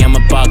 baby, I'm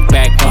a buck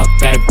back.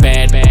 Got a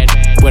bad,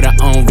 with her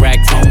own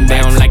racks. They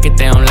don't like it,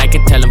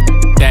 tell them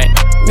that.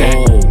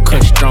 Whoa,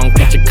 Kush strong,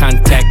 catch your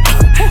contact.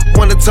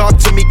 Wanna talk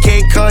to me,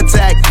 can't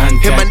contact.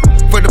 Hit my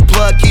for the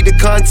plug, key to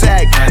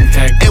contact.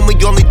 And we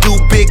only do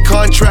big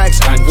contracts.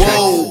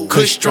 Whoa,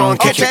 Kush strong,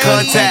 catch your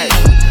contact.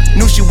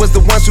 Knew she was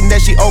the one soon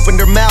that she opened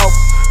her mouth.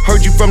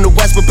 Heard you from the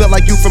west, but built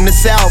like you from the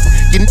south.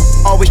 You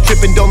always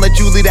tripping, don't let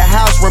you leave the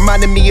house.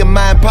 Reminding me of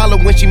my Impala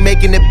when she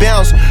making it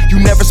bounce.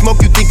 You never smoke,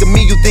 you think of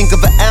me, you think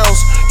of an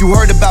ounce. You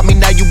heard about me,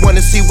 now you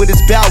wanna see what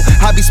it's about.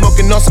 I be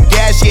smoking on some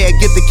gas, yeah,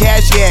 get the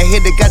cash, yeah.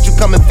 Hit it, got you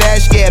coming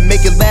fast, yeah,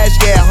 make it last,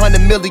 yeah.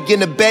 100 million in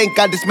the bank,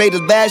 I just made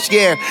it last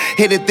year.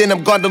 Hit it, then I'm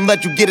gone, don't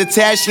let you get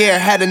attached,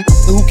 yeah. Had a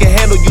who can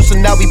handle you, so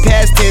now we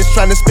past tense.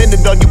 Tryna spend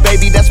it on you,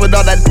 baby, that's what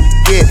all that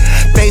get.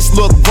 Face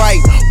look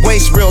right,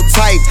 waist real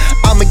tight.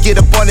 I'ma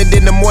get up on it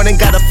in the morning,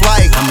 got a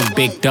flight. I'm a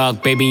big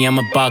dog, baby, I'm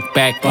a buck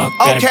back. Got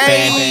a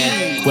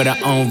bad, with her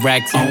own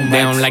racks. They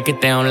don't like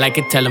it, tell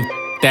them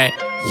that.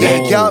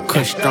 Yeah, yup.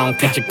 Kush strong,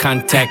 catch your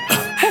contact.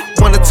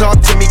 Wanna talk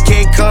to me,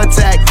 can't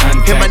contact.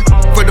 Hit my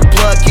for the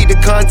plug, key to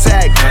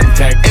contact.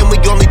 And we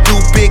only do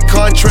big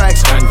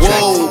contracts.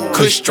 Whoa,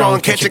 Kush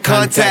strong, catch your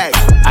contact.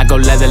 I go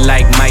leather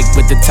like Mike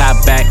with the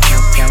top back.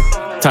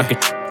 Talking,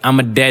 I'm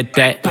a dead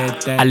that.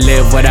 I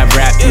live what I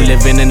rap, you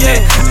live in the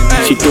net.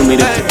 She threw me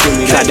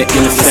tried to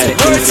intercept.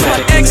 Word to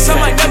my ex, I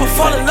might never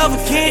fall in love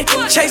again.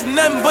 Chasing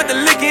nothing but the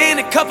liquor in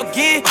the cup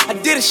again. I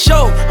did a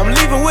show, I'm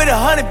leaving with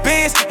 100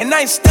 bands. And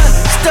I ain't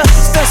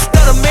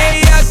stunner,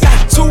 man. Yeah, I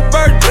got 2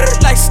 birds,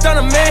 like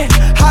stunner, man.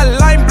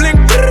 Hotline blink,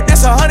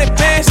 that's 100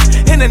 bands.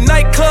 In the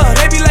nightclub,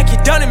 they be like you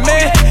done it,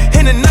 man.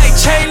 In the night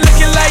chain,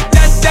 looking like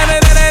that.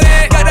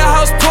 Got the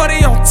house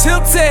party on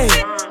tilted.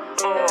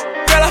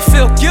 Girl, I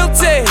feel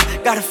guilty,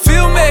 gotta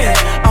feel me, I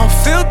don't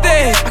feel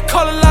that. I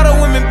call a lot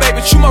of women, baby,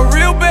 but you my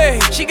real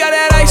babe. She got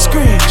that ice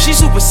cream, she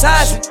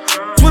supersizing.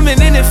 Swimming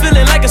in it,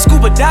 feeling like a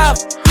scuba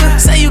dive.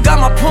 Say you got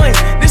my point,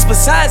 this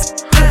besides.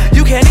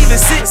 You can't even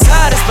sit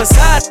side, it's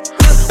beside.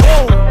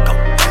 Whoa,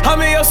 I'm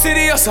in your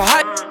city, you're so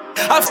hot.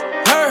 I've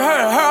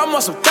her, I'm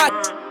on some thought.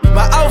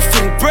 My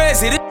outfit,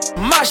 brazy, this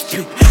mosh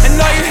pit. And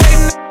all you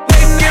hating,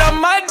 get on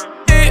my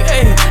dick.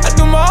 I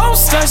do my own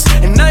stunts,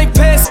 and I ain't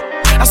passing.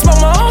 I smoke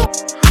my own.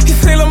 You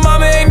think lil'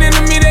 mama ain't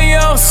into me, then you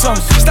own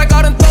something. Stack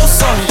out and throw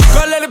something,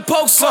 girl, let it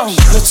poke something.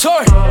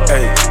 Latour.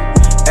 Hey,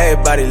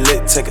 everybody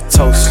lit, take a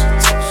toast.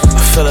 I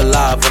feel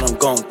alive when I'm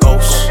going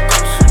ghost.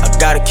 I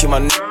gotta keep my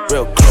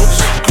real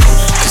close.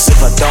 Cause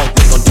if I don't,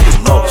 they gon' do the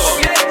most.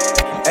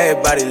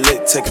 Everybody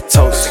lit, take a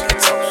toast.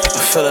 I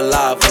feel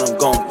alive when I'm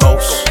going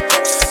ghost.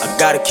 I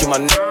gotta keep my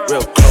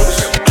real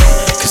close.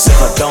 Cause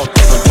if I don't,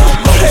 they gon' do the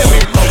most.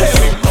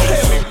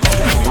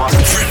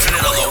 Dripping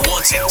it on the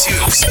ones and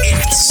twos,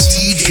 it's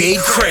DJ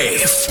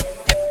Crave.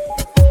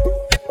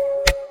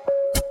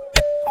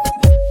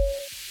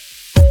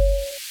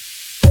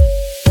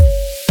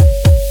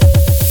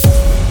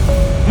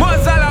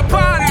 Mozala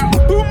party,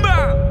 boomba.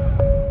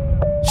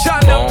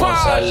 Shana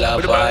party,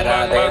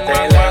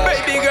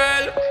 baby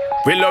girl.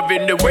 We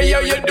loving the way how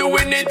you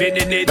doing it,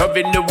 spinning it.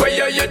 Loving the way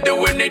how you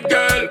doing it,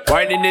 girl.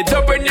 Winding it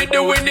up when you're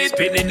doing it,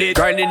 spinning it.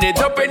 Grinding it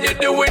up when you're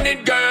doing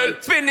it, girl.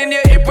 Spinning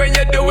your hip when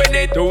you're doing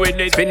it,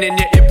 Spinning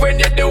your hip when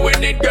you're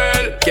doing it,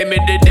 girl. Give me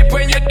the dip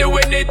when you're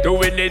doing it,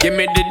 Give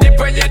me the dip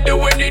when you're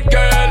doing it,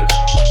 girl.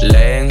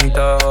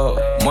 Lento,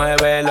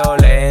 muévelo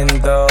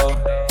lento.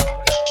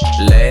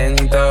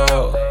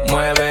 Lento,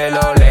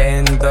 muévelo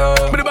lento.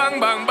 Bang,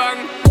 bang, bang.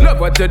 Love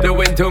what you're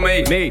doing to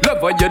me.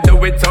 Love what you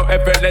do it so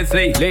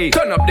effortlessly.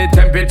 Turn up the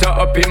temperature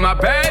up in my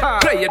bed.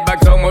 Play it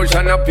back, slow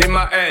motion up in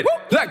my head.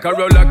 Like a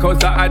roller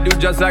coaster, I do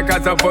just like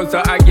I'm supposed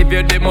to. I give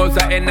you the most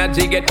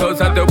energy, get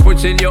closer to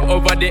pushing you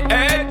over the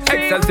edge.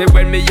 Ecstasy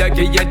when me, I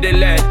give you the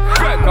lead.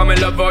 Girl, come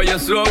and love how you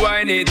slow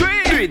whine it. Do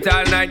it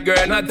all night,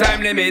 girl, no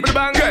time limit.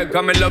 Girl,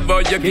 come and love how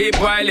you keep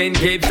whiling,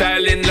 keep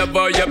styling, love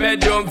how your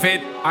bedroom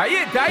fit.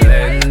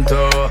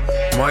 Lento,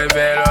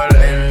 muévelo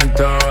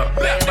lento.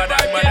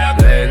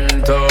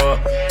 Lento,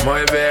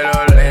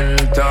 muévelo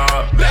lento.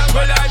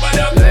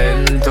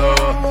 Lento,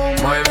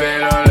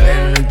 muévelo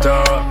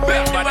lento.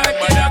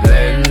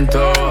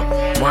 Lento,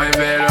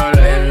 muévelo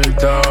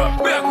lento.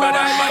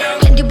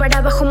 Lento y para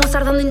abajo,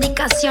 Mozart dando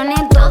indicaciones.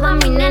 Toda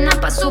mi nena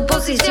pa' sus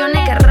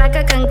posiciones. Que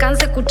raca, cancan,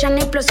 se escuchan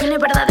explosiones.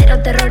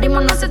 Verdadero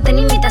terrorismo, no acepten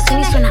invitación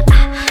y suena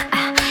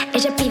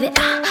ella pide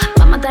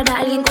va a matar a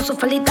alguien con su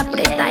faldita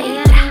preta. Y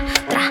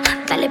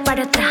dale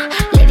para atrás.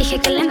 Le dije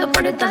que lento,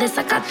 pero está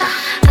desacata.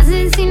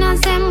 Así si no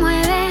se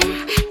mueve,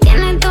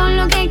 tiene todo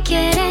lo que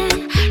quiere.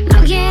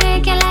 No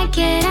quiere que la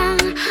quieran,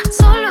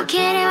 solo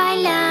quiere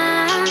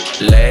bailar.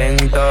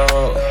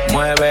 Lento,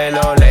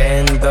 muévelo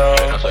lento.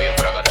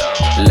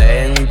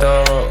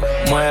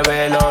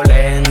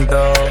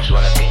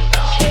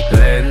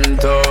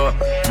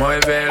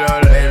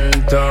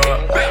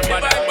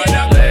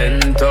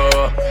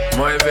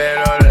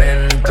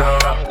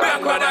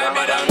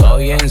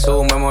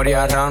 su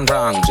memoria ran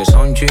ran. Si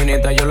son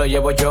chinitas yo lo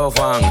llevo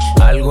chofan.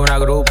 Alguna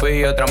groupie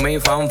y otra mi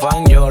fan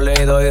fan. Yo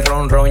le doy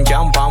ron ron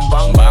chan pam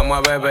pam. Vamos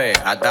a beber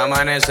hasta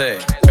amanecer,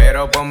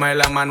 pero ponme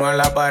la mano en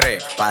la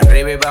pared. Pa'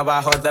 arriba y pa'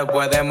 abajo te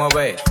puedes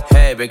mover.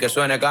 Heavy que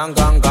suene can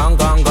can can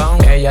can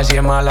can. Ella sí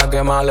es mala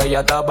que mala, ella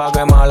está pa'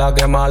 que mala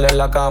en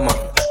la cama.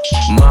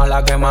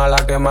 Mala que mala,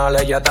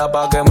 ella está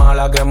pa' que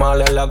mala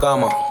en la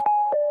cama.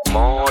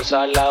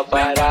 Moza la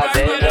para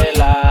de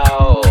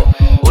relajo,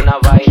 una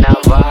vaina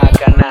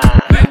bacana.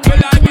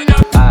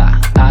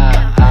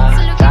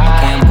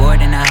 I'm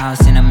bored in the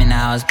house and I'm in the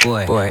house,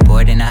 boy.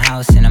 Bored in the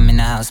house and I'm in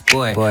the house,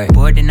 boy.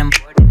 Bored in the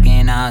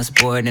in the house,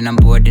 bored and I'm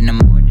bored in the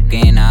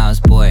in the house,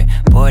 boy.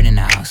 Bored in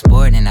the house,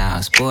 bored in the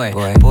house, boy.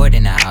 Bored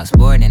in the house,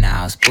 bored in the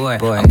house, boy.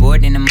 I'm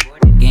bored in the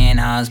in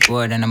the house,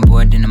 bored and I'm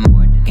bored in the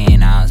in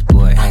the house,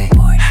 boy.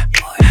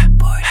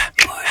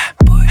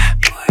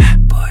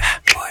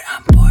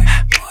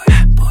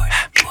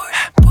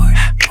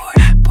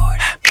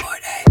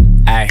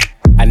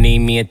 I need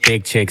me a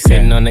thick chick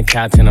sitting on the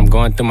couch and I'm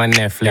going through my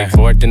Netflix.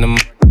 Fourth in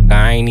the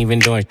I ain't even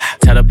doing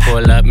tell her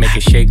pull up, make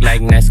it shake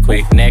like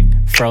Nesquik. Neck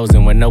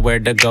frozen with nowhere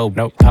to go.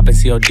 Nope. Poppin'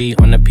 COD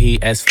on the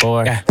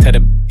PS4. Tell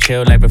the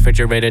chill like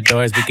refrigerator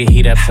doors. We can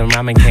heat up some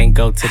ramen, can't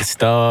go to the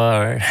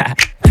store.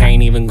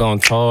 Can't even go on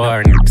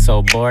tour.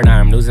 So bored,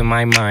 I'm losing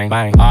my mind.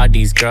 All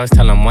these girls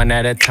tell them one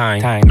at a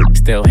time.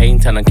 Still hating,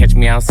 tell them catch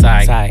me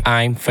outside.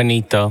 I'm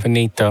finito.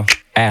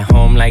 At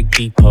home like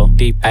Depot.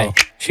 Ay,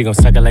 she gon'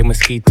 suck it like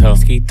mosquito.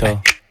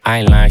 Ay, I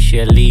ain't lying, she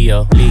a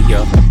Leo.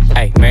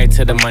 Ay, married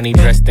to the money,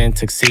 dressed in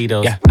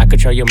tuxedos. I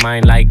control your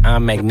mind like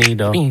I'm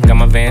Magneto. Got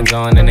my Vans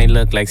on and they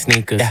look like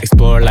sneakers.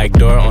 Explore like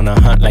Dora on a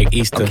hunt like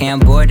Easter. Okay, I'm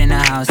bored in the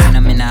house and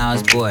I'm in the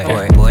house, boy.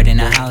 Bored in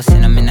the house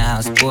and I'm in the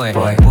house, boy.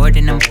 Bored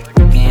in the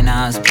in the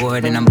house,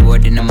 bored and I'm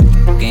bored in the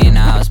in the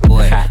house,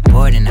 boy.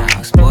 Bored in the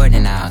house, bored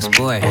in the house,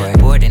 boy.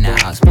 Bored in the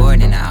house,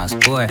 bored in the house,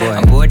 boy.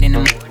 I'm bored in the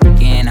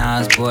in the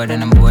house, bored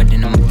and I'm bored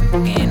in the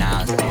in the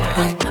house,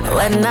 boy.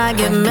 When I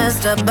get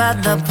messed up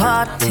at the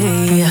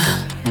party,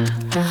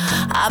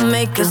 I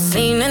make a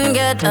scene and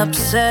get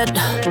upset.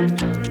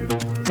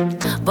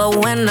 But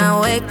when I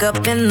wake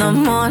up in the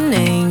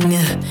morning,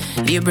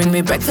 you bring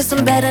me breakfast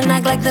in bed and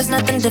act like there's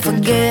nothing to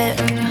forget.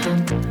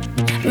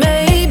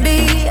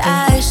 Maybe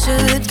I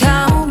should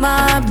count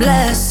my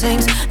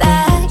blessings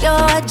that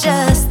you're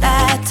just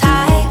that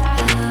type.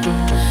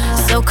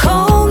 So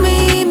call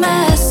me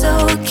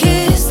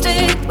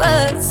masochistic,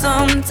 but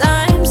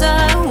sometimes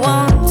I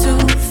want to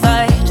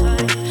fight.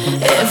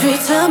 Every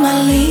time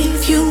I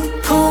leave, you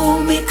pull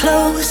me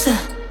closer.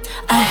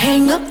 I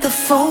hang up the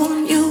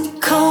phone, you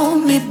call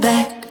me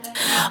back.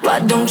 Why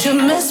don't you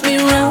mess me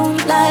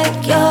around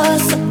like you're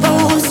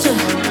supposed to?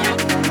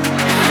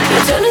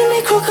 You're turning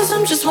me cool cause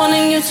I'm just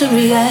wanting you to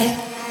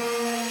react.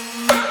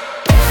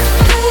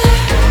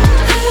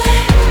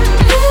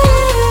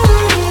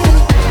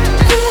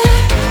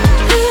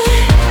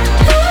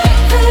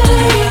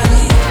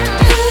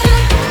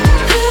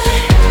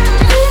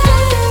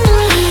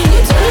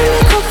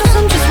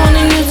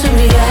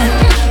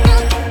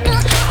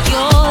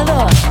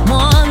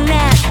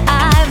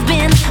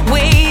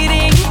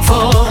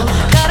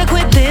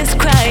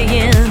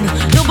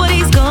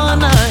 Nobody's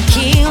gonna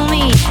heal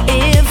me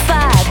if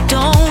I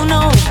don't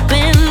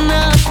open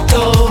the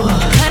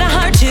door.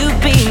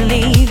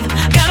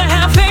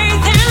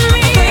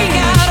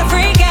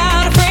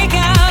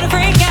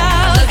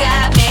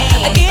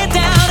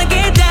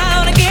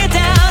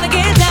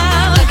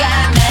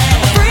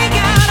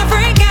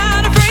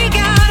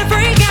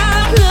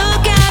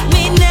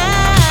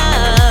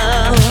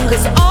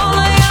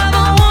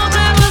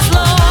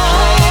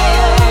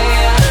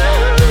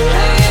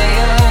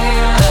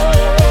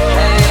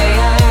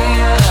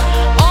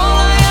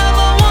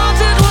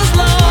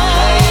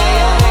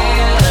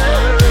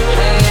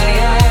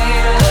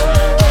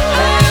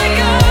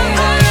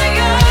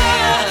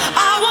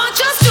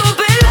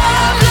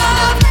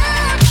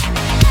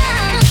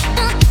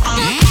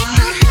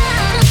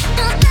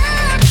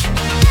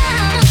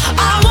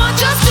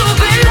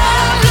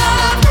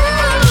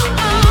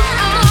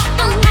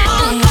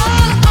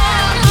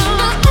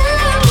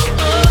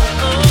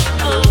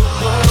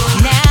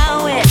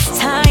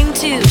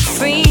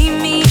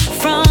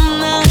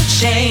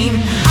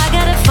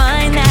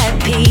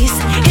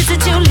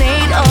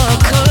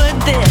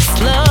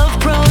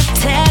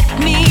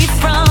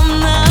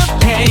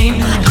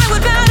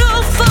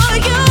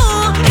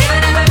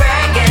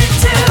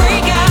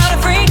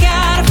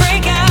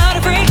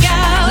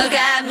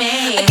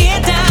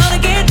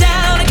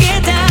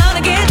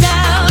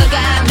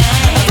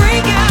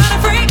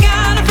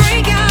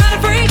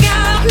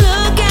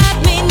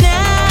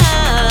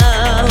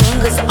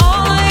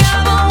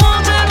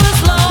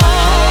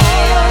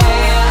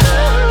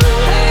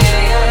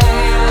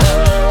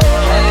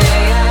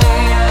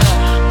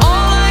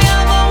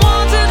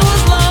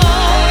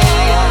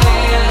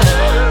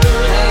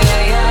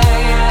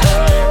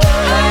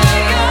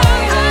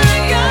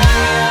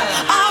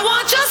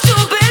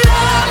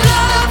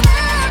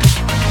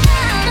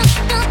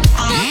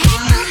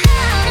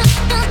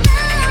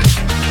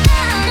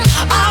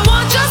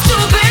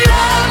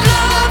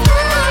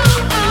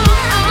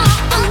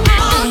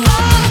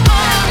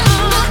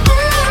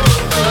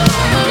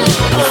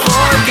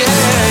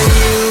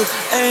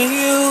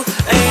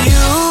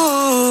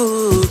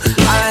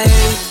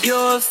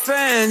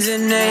 friends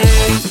and they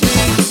hate me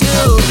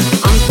too.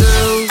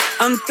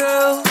 I'm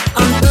through.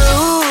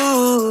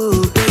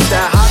 This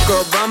that hot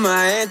girl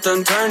bummer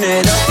anthem, turn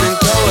it up and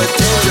throw a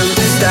tantrum.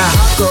 This that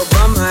hot girl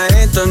bummer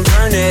anthem,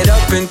 turn it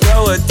up and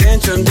throw a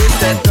tantrum. This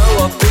that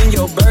throw up in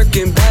your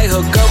Birkin bag,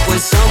 hook up with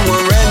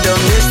someone random.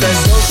 This that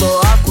social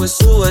awkward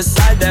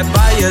suicide, that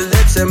buy your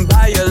lips and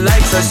buy your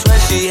likes. I swear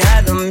she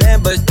had a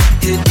man, but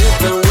hit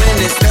different when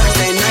it's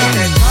Thursday night.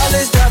 That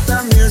college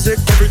dropout music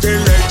every day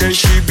like that.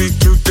 She be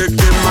too thick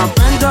and my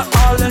friends are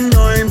all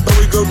annoying, but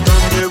we go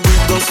dumb, yeah, we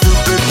go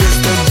stupid. Just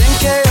the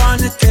 10K on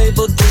the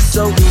table just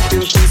so we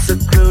can be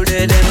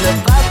secluded, and the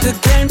vodka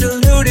came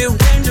diluted.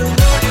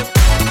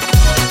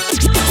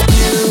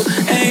 You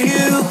and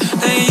you,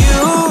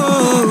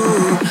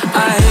 I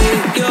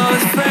hate your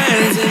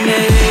friends and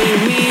they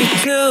hate me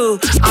too.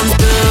 I'm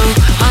through.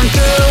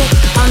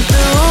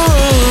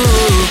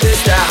 This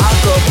that hot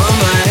girl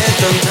bummer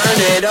anthem, turn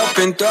it up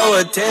and throw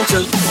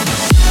attention.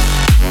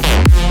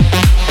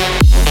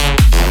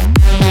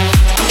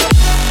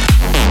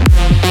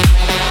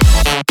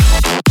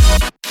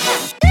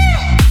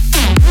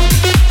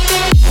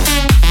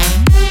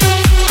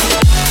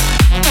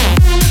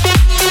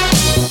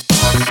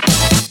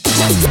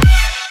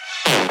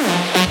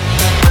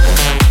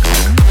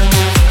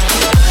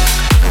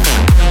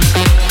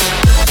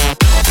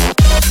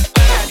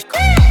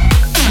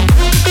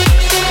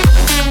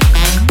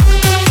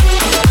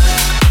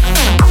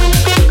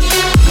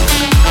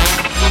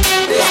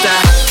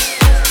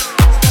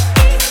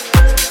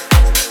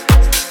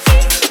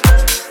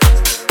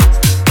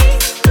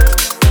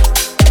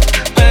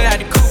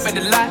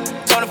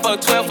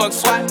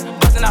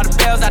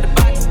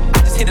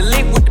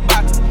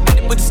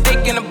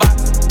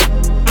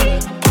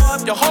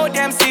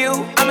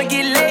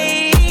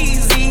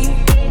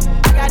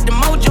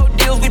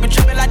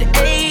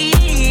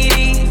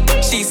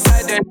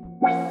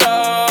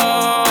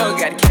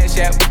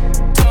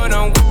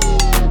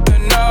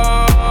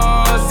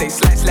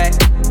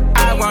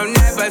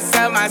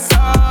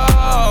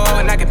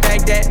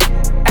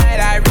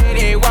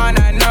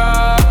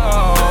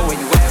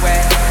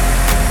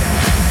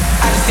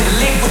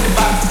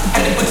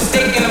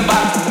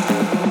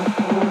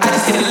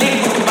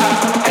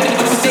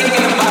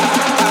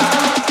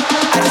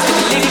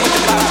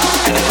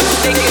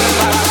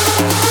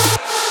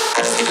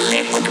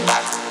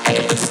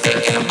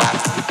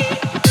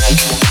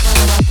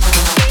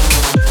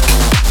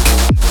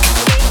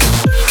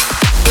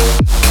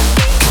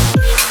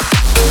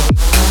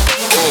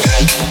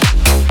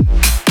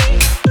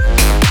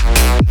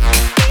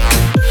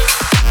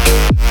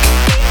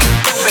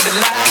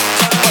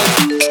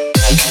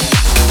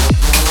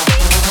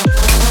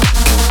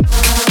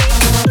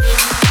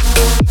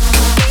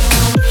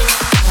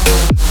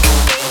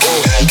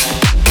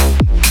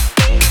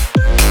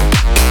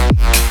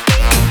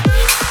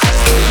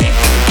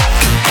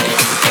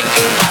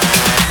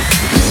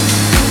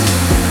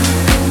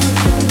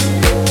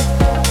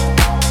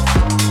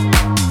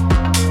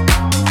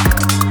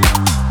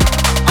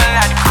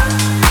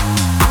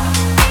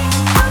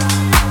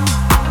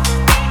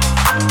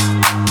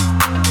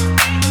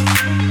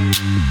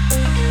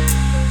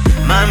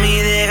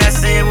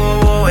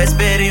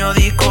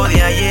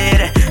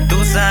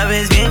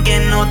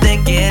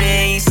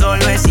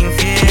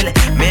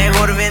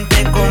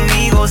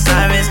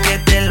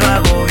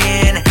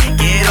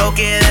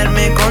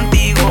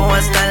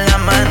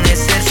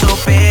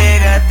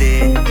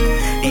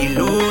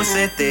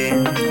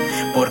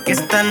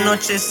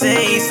 Se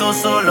hizo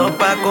solo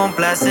pa'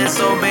 complacer,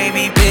 so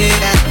baby,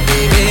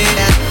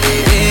 pégate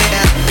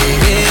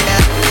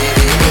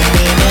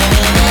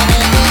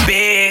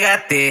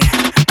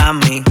a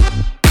mí.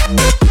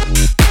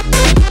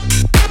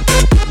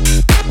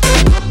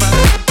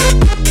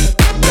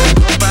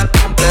 Pa'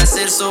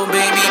 complacer, so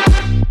baby.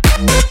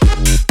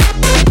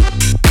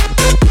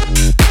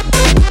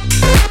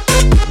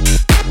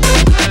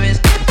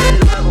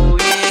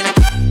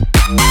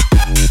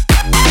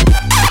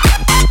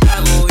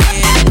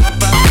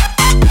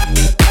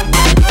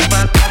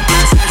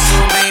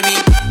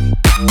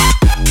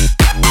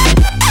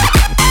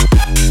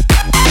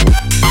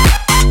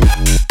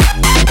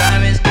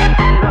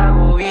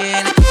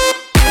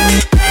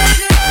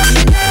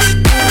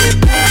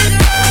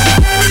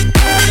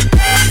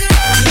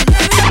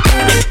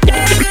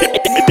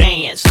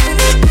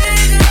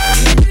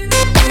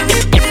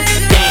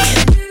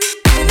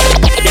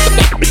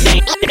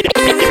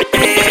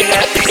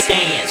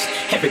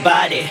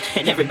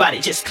 Everybody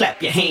just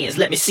clap your hands,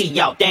 let me see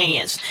y'all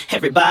dance.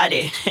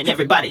 Everybody and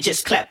everybody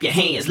just clap your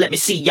hands, let me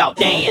see y'all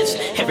dance.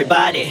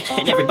 Everybody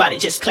and everybody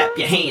just clap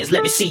your hands,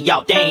 let me see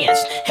y'all dance.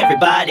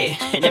 Everybody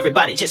and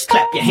everybody just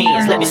clap your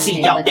hands, let me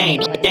see y'all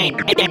dance.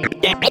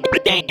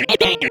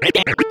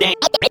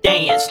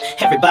 Dance.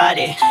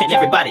 Everybody and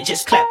everybody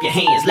just clap your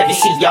hands, let me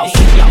see y'all.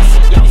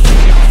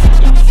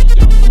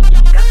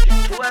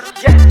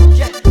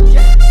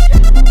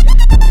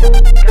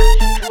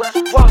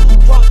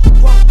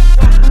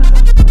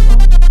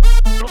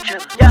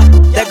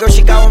 That girl,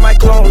 she got on my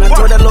clone. I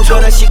told that little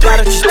girl that she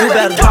gotta just do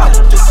better.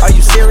 Are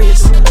you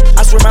serious?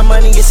 I swear my money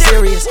money is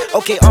serious.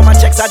 Okay, all my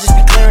checks, I just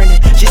be clearing it.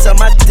 She said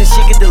my then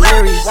she get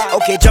delirious.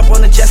 Okay, jump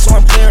on the jet, so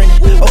I'm clearing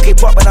it. Okay,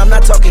 pop, but I'm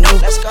not talking new.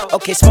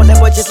 Okay, smoke that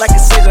boy just like a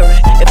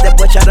cigarette. If that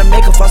boy try to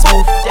make a fuss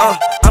move,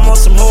 I'm on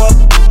some hoe up.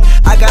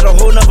 I got a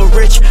whole nother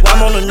rich,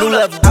 I'm on a new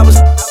level. I was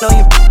on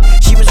you,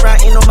 she was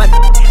riding on my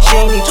she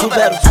ain't need 2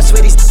 pedals. I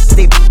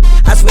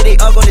swear they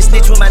all gonna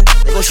snitch with my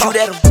they gon' shoot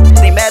at them.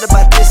 They mad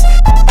about this,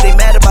 they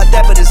mad about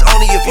that, but it's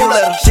only if you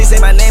let them. She say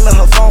my name in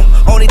her phone,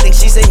 only thing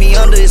she say me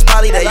under is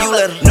probably that you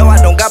let her. No, I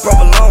don't got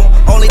proper loan,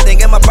 only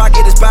thing in my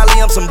pocket is probably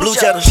some blue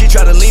cheddar. She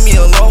try to leave me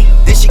alone,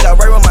 then she got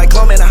right with my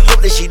clone, and I hope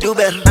that she do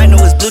better. I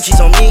know it's blue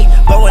cheese on me,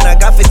 but when I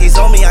got 50s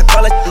on me, I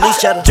call it loose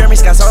cheddar. Jeremy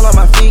Scott's all on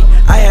my feet,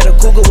 I had a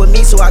cougar with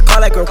me, so I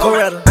call that girl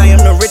Coretta. I am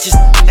the richest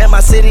in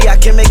my city, I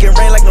can make it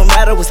rain like no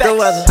matter what's the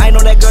weather. I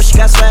know that girl, she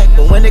got swag,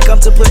 but when it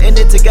comes to putting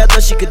it together,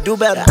 she could do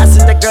better. I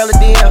sent that girl a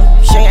DM,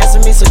 she ain't answer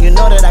me, so you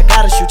know that I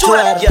gotta shoot 2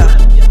 at her. Yeah.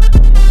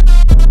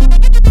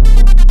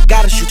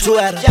 Gotta shoot 2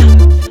 at her.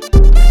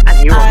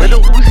 And you a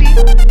little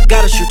Uzi?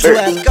 Gotta shoot 2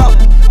 at her.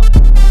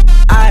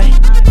 I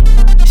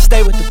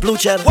stay with the blue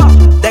cheddar.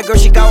 That girl,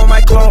 she got with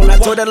my clone. I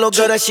told that little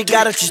girl that she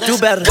gotta just do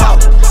better.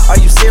 Are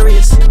you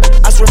serious?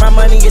 I swear my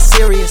money is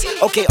serious.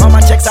 Okay, all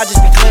my checks, I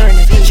just be clearing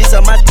it. She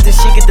said my then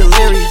she get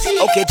delirious.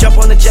 Okay, jump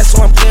on the jet,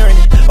 so I'm clearing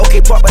it.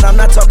 Okay, pop, but I'm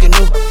not talking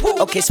new.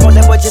 Okay, smoke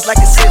that boy just like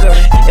a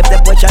cigarette. If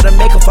that boy try to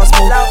make a fuss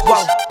move,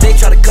 they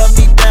try to cut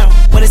me down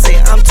when they say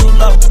I'm too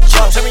low.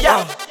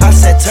 I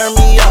said turn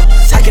me up,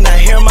 I cannot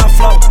hear my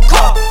flow.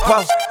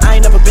 I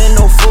ain't never been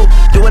no fool.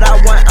 Do what I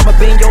want, I'ma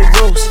bend your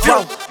rules.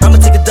 I'ma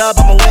take a dub,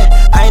 I'ma win.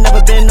 I ain't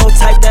never been no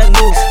type that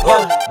lose.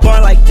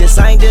 Born like this,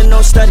 I ain't did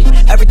no study.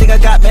 Everything I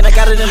got, man, I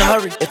got it in a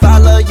hurry. If I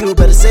love you,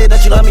 better say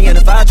that you love me. And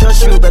if I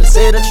trust you, better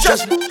say that you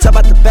trust me. Talk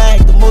about the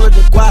bag, the moolah,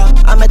 the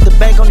guap. I'm at the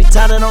bank, only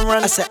time that I'm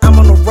running. I said I'm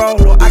on the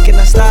road, no, I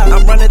cannot stop.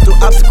 I'm running through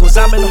obstacles,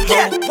 I'm in the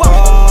hole.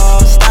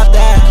 Oh, stop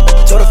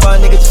that. Told a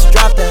fun nigga just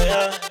drop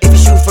that. If you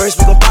shoot first,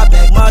 we gon' pop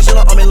back.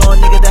 Marginal on me, long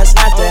nigga, that's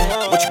not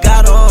that. What you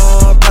got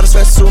on? Prada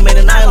sweatsuit made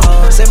of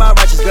nylon. Say my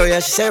righteous girl, yeah,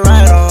 she say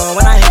right on.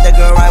 When I hit that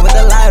girl right with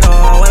the light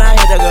on. When I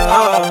hit that girl,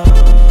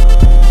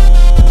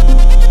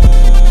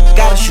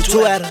 gotta shoot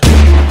 2 at her.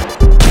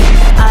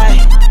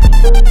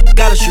 I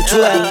gotta shoot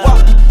 2 at her.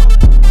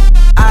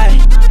 I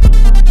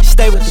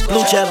stay with the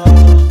blue cheddar.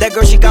 That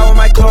girl, she got with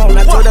my clone.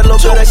 I told that little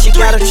girl that she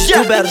gotta just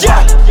do better.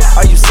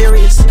 Are you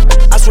serious?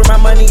 I swear my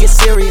money is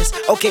serious.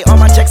 Okay, all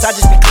my checks, I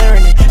just be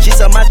clearing it. She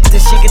said my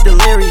then she get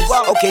delirious.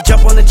 Okay,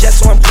 jump on the jet,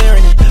 so I'm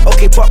clearing it.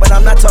 Okay, pop, but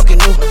I'm not talking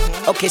new.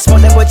 Okay, smoke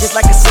that boy just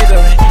like a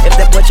cigarette. If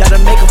that boy try to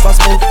make a fuss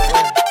move,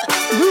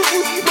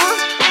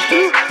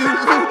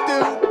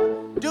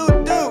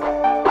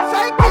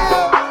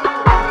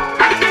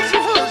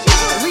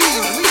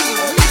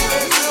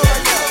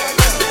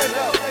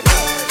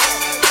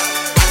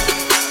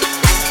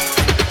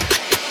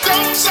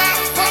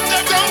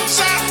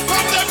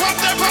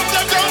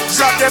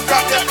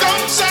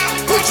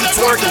 what you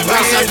twerking,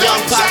 bounce up,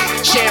 young pop.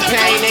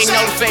 Champagne, they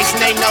know the face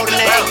and they know the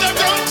name.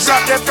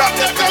 Drop that, what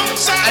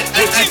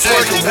you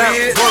twerking,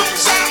 with? Work,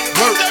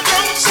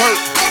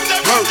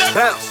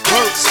 bounce,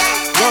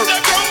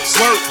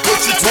 work, what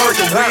you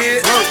twerking,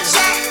 with? Work,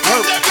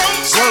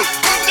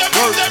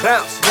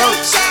 bounce,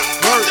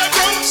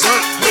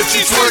 what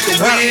you twerking,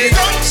 with?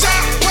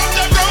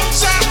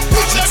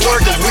 What you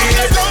twerking, with?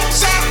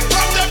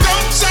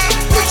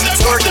 What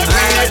you twerking,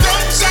 with?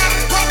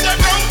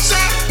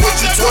 What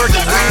you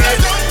twerking,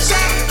 with?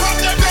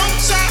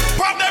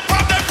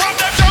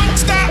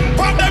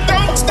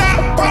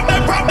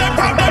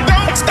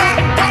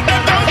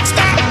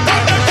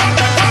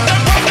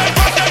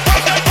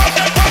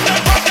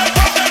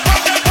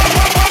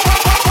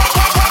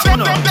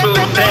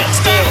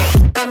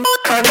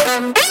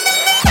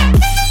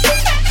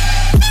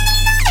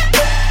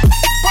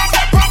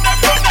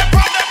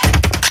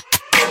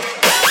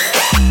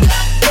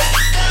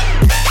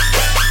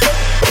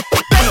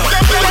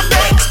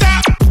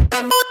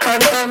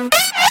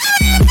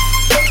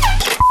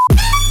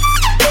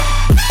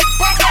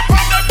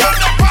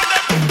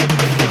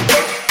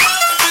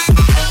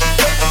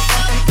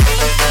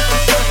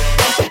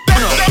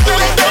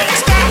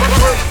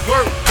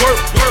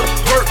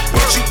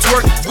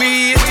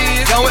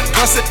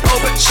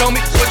 Show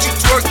me what you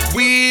twerk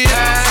with.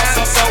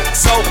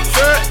 So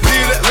good,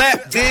 need a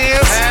lap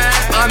dance.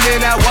 I'm in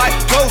that white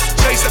ghost,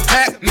 chasing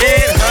Pac-Man.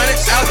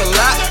 100 out the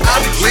lot, I'll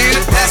be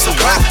bleeding, that's a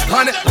rock.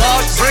 100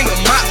 large, bring a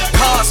mop,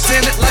 car,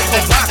 send it like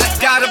a rock.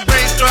 Got a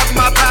brain struck in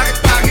my pocket,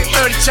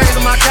 30 chains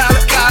on my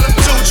collar,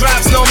 2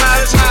 drops, no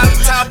mileage,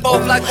 top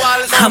off like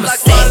Wallace. I'm a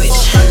savage,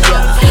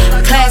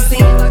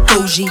 classy,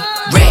 bougie,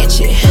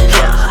 ratchet,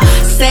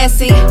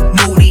 sassy,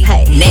 moody,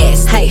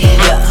 nasty,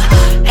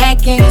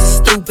 acting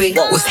stupid.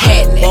 What's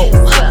happening?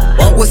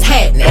 What's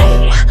happening?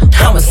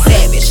 I'm a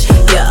savage,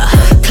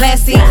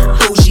 classy,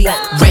 bougie,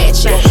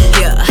 ratchet,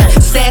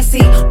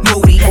 sassy,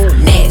 moody,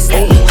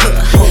 nasty,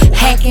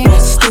 hacking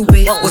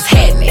stupid. What's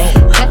happening?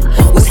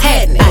 What's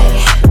happening?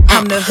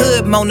 I'm the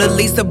hood Mona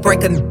Lisa.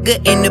 Break a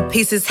nigga into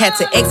pieces. Had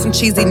to X some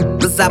cheesy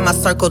niggas out my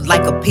circle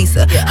like a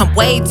pizza. I'm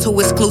way too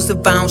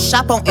exclusive. I don't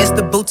shop on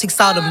Insta boutiques.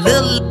 All them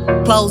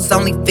little clothes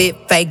only fit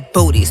fake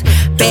booties.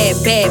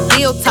 Bad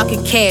bill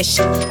talking cash.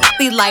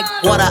 Be like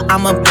water,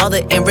 I'm a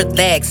mother and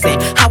relaxing.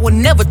 I would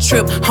never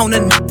trip on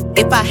a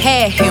if I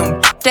had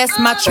him. That's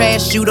my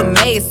trash, you the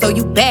maid, so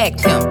you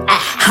bagged him.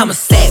 I'm a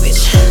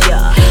savage,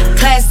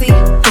 classy,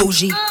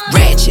 bougie,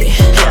 ratchet,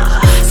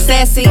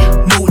 sassy,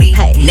 moody,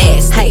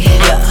 nasty,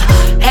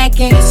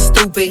 acting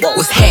stupid.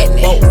 What's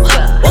happening?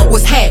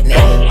 What's happening?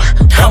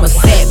 I'm a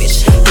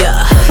savage,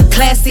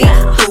 classy,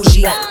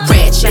 bougie,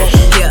 ratchet,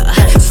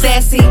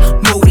 sassy,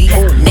 moody,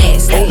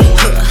 nasty,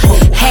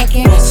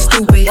 hacking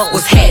stupid.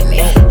 What's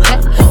happening?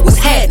 What's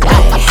happening?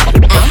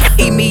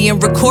 Eat me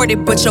and record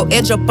it, but your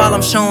edge up all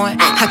I'm showing.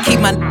 I keep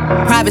my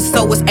private,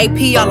 so it's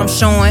AP all I'm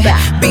showing.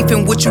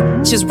 Beefing with you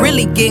just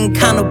really getting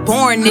kinda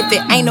boring. If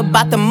it ain't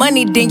about the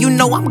money, then you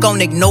know I'm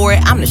gonna ignore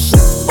it. I'm the shit.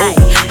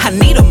 I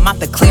need a mop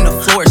to clean the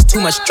floors, too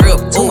much drip.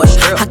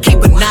 I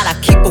keep a knot, I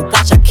keep a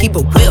watch, I keep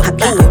a whip.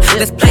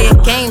 Let's play a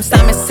game.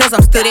 Simon says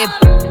I'm still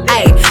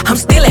that. I'm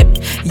still that.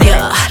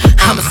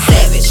 I'm a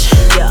savage.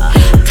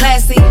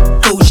 Classy,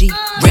 bougie,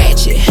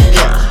 ratchet,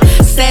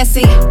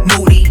 sassy,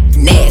 moody,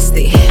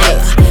 nasty,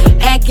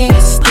 acting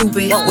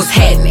stupid. What's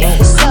happening?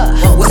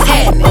 What's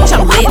happening?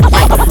 I'm lit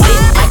like a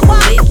lit.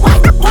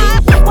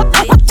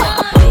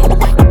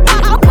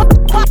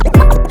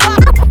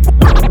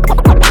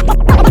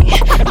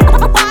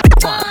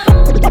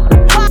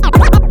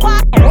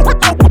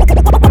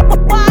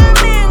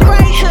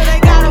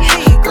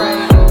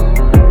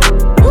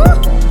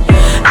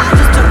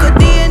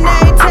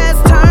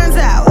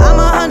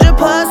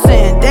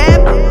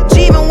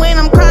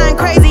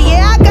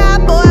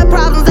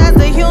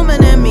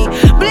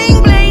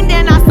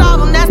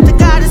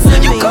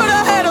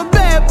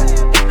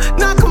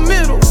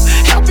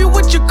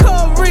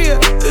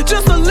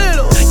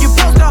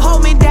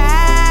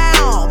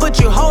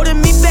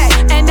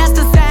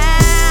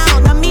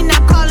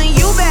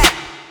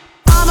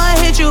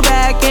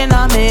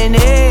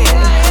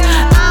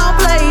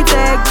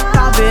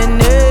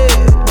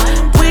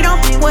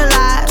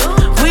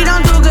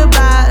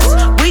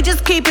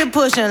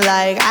 Pushing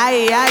like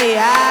aye.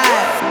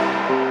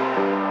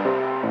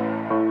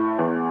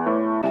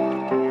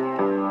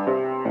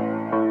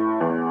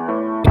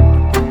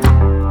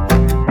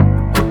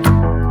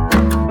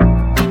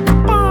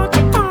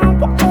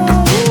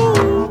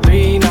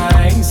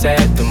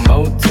 At the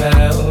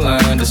motel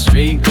under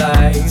street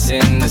lights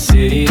in the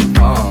city of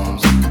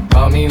palms.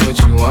 Call me what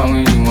you want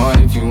when you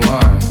want if you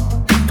want,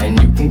 and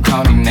you can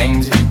call me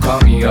names if you call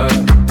me up.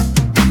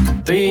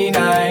 3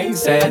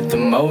 nights at the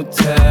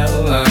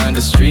motel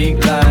under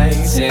street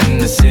lights in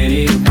the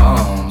city of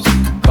palms.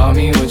 Call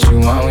me what you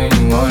want when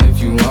you want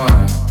if you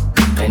want,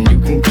 and you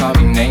can call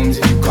me names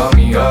if you call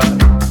me up.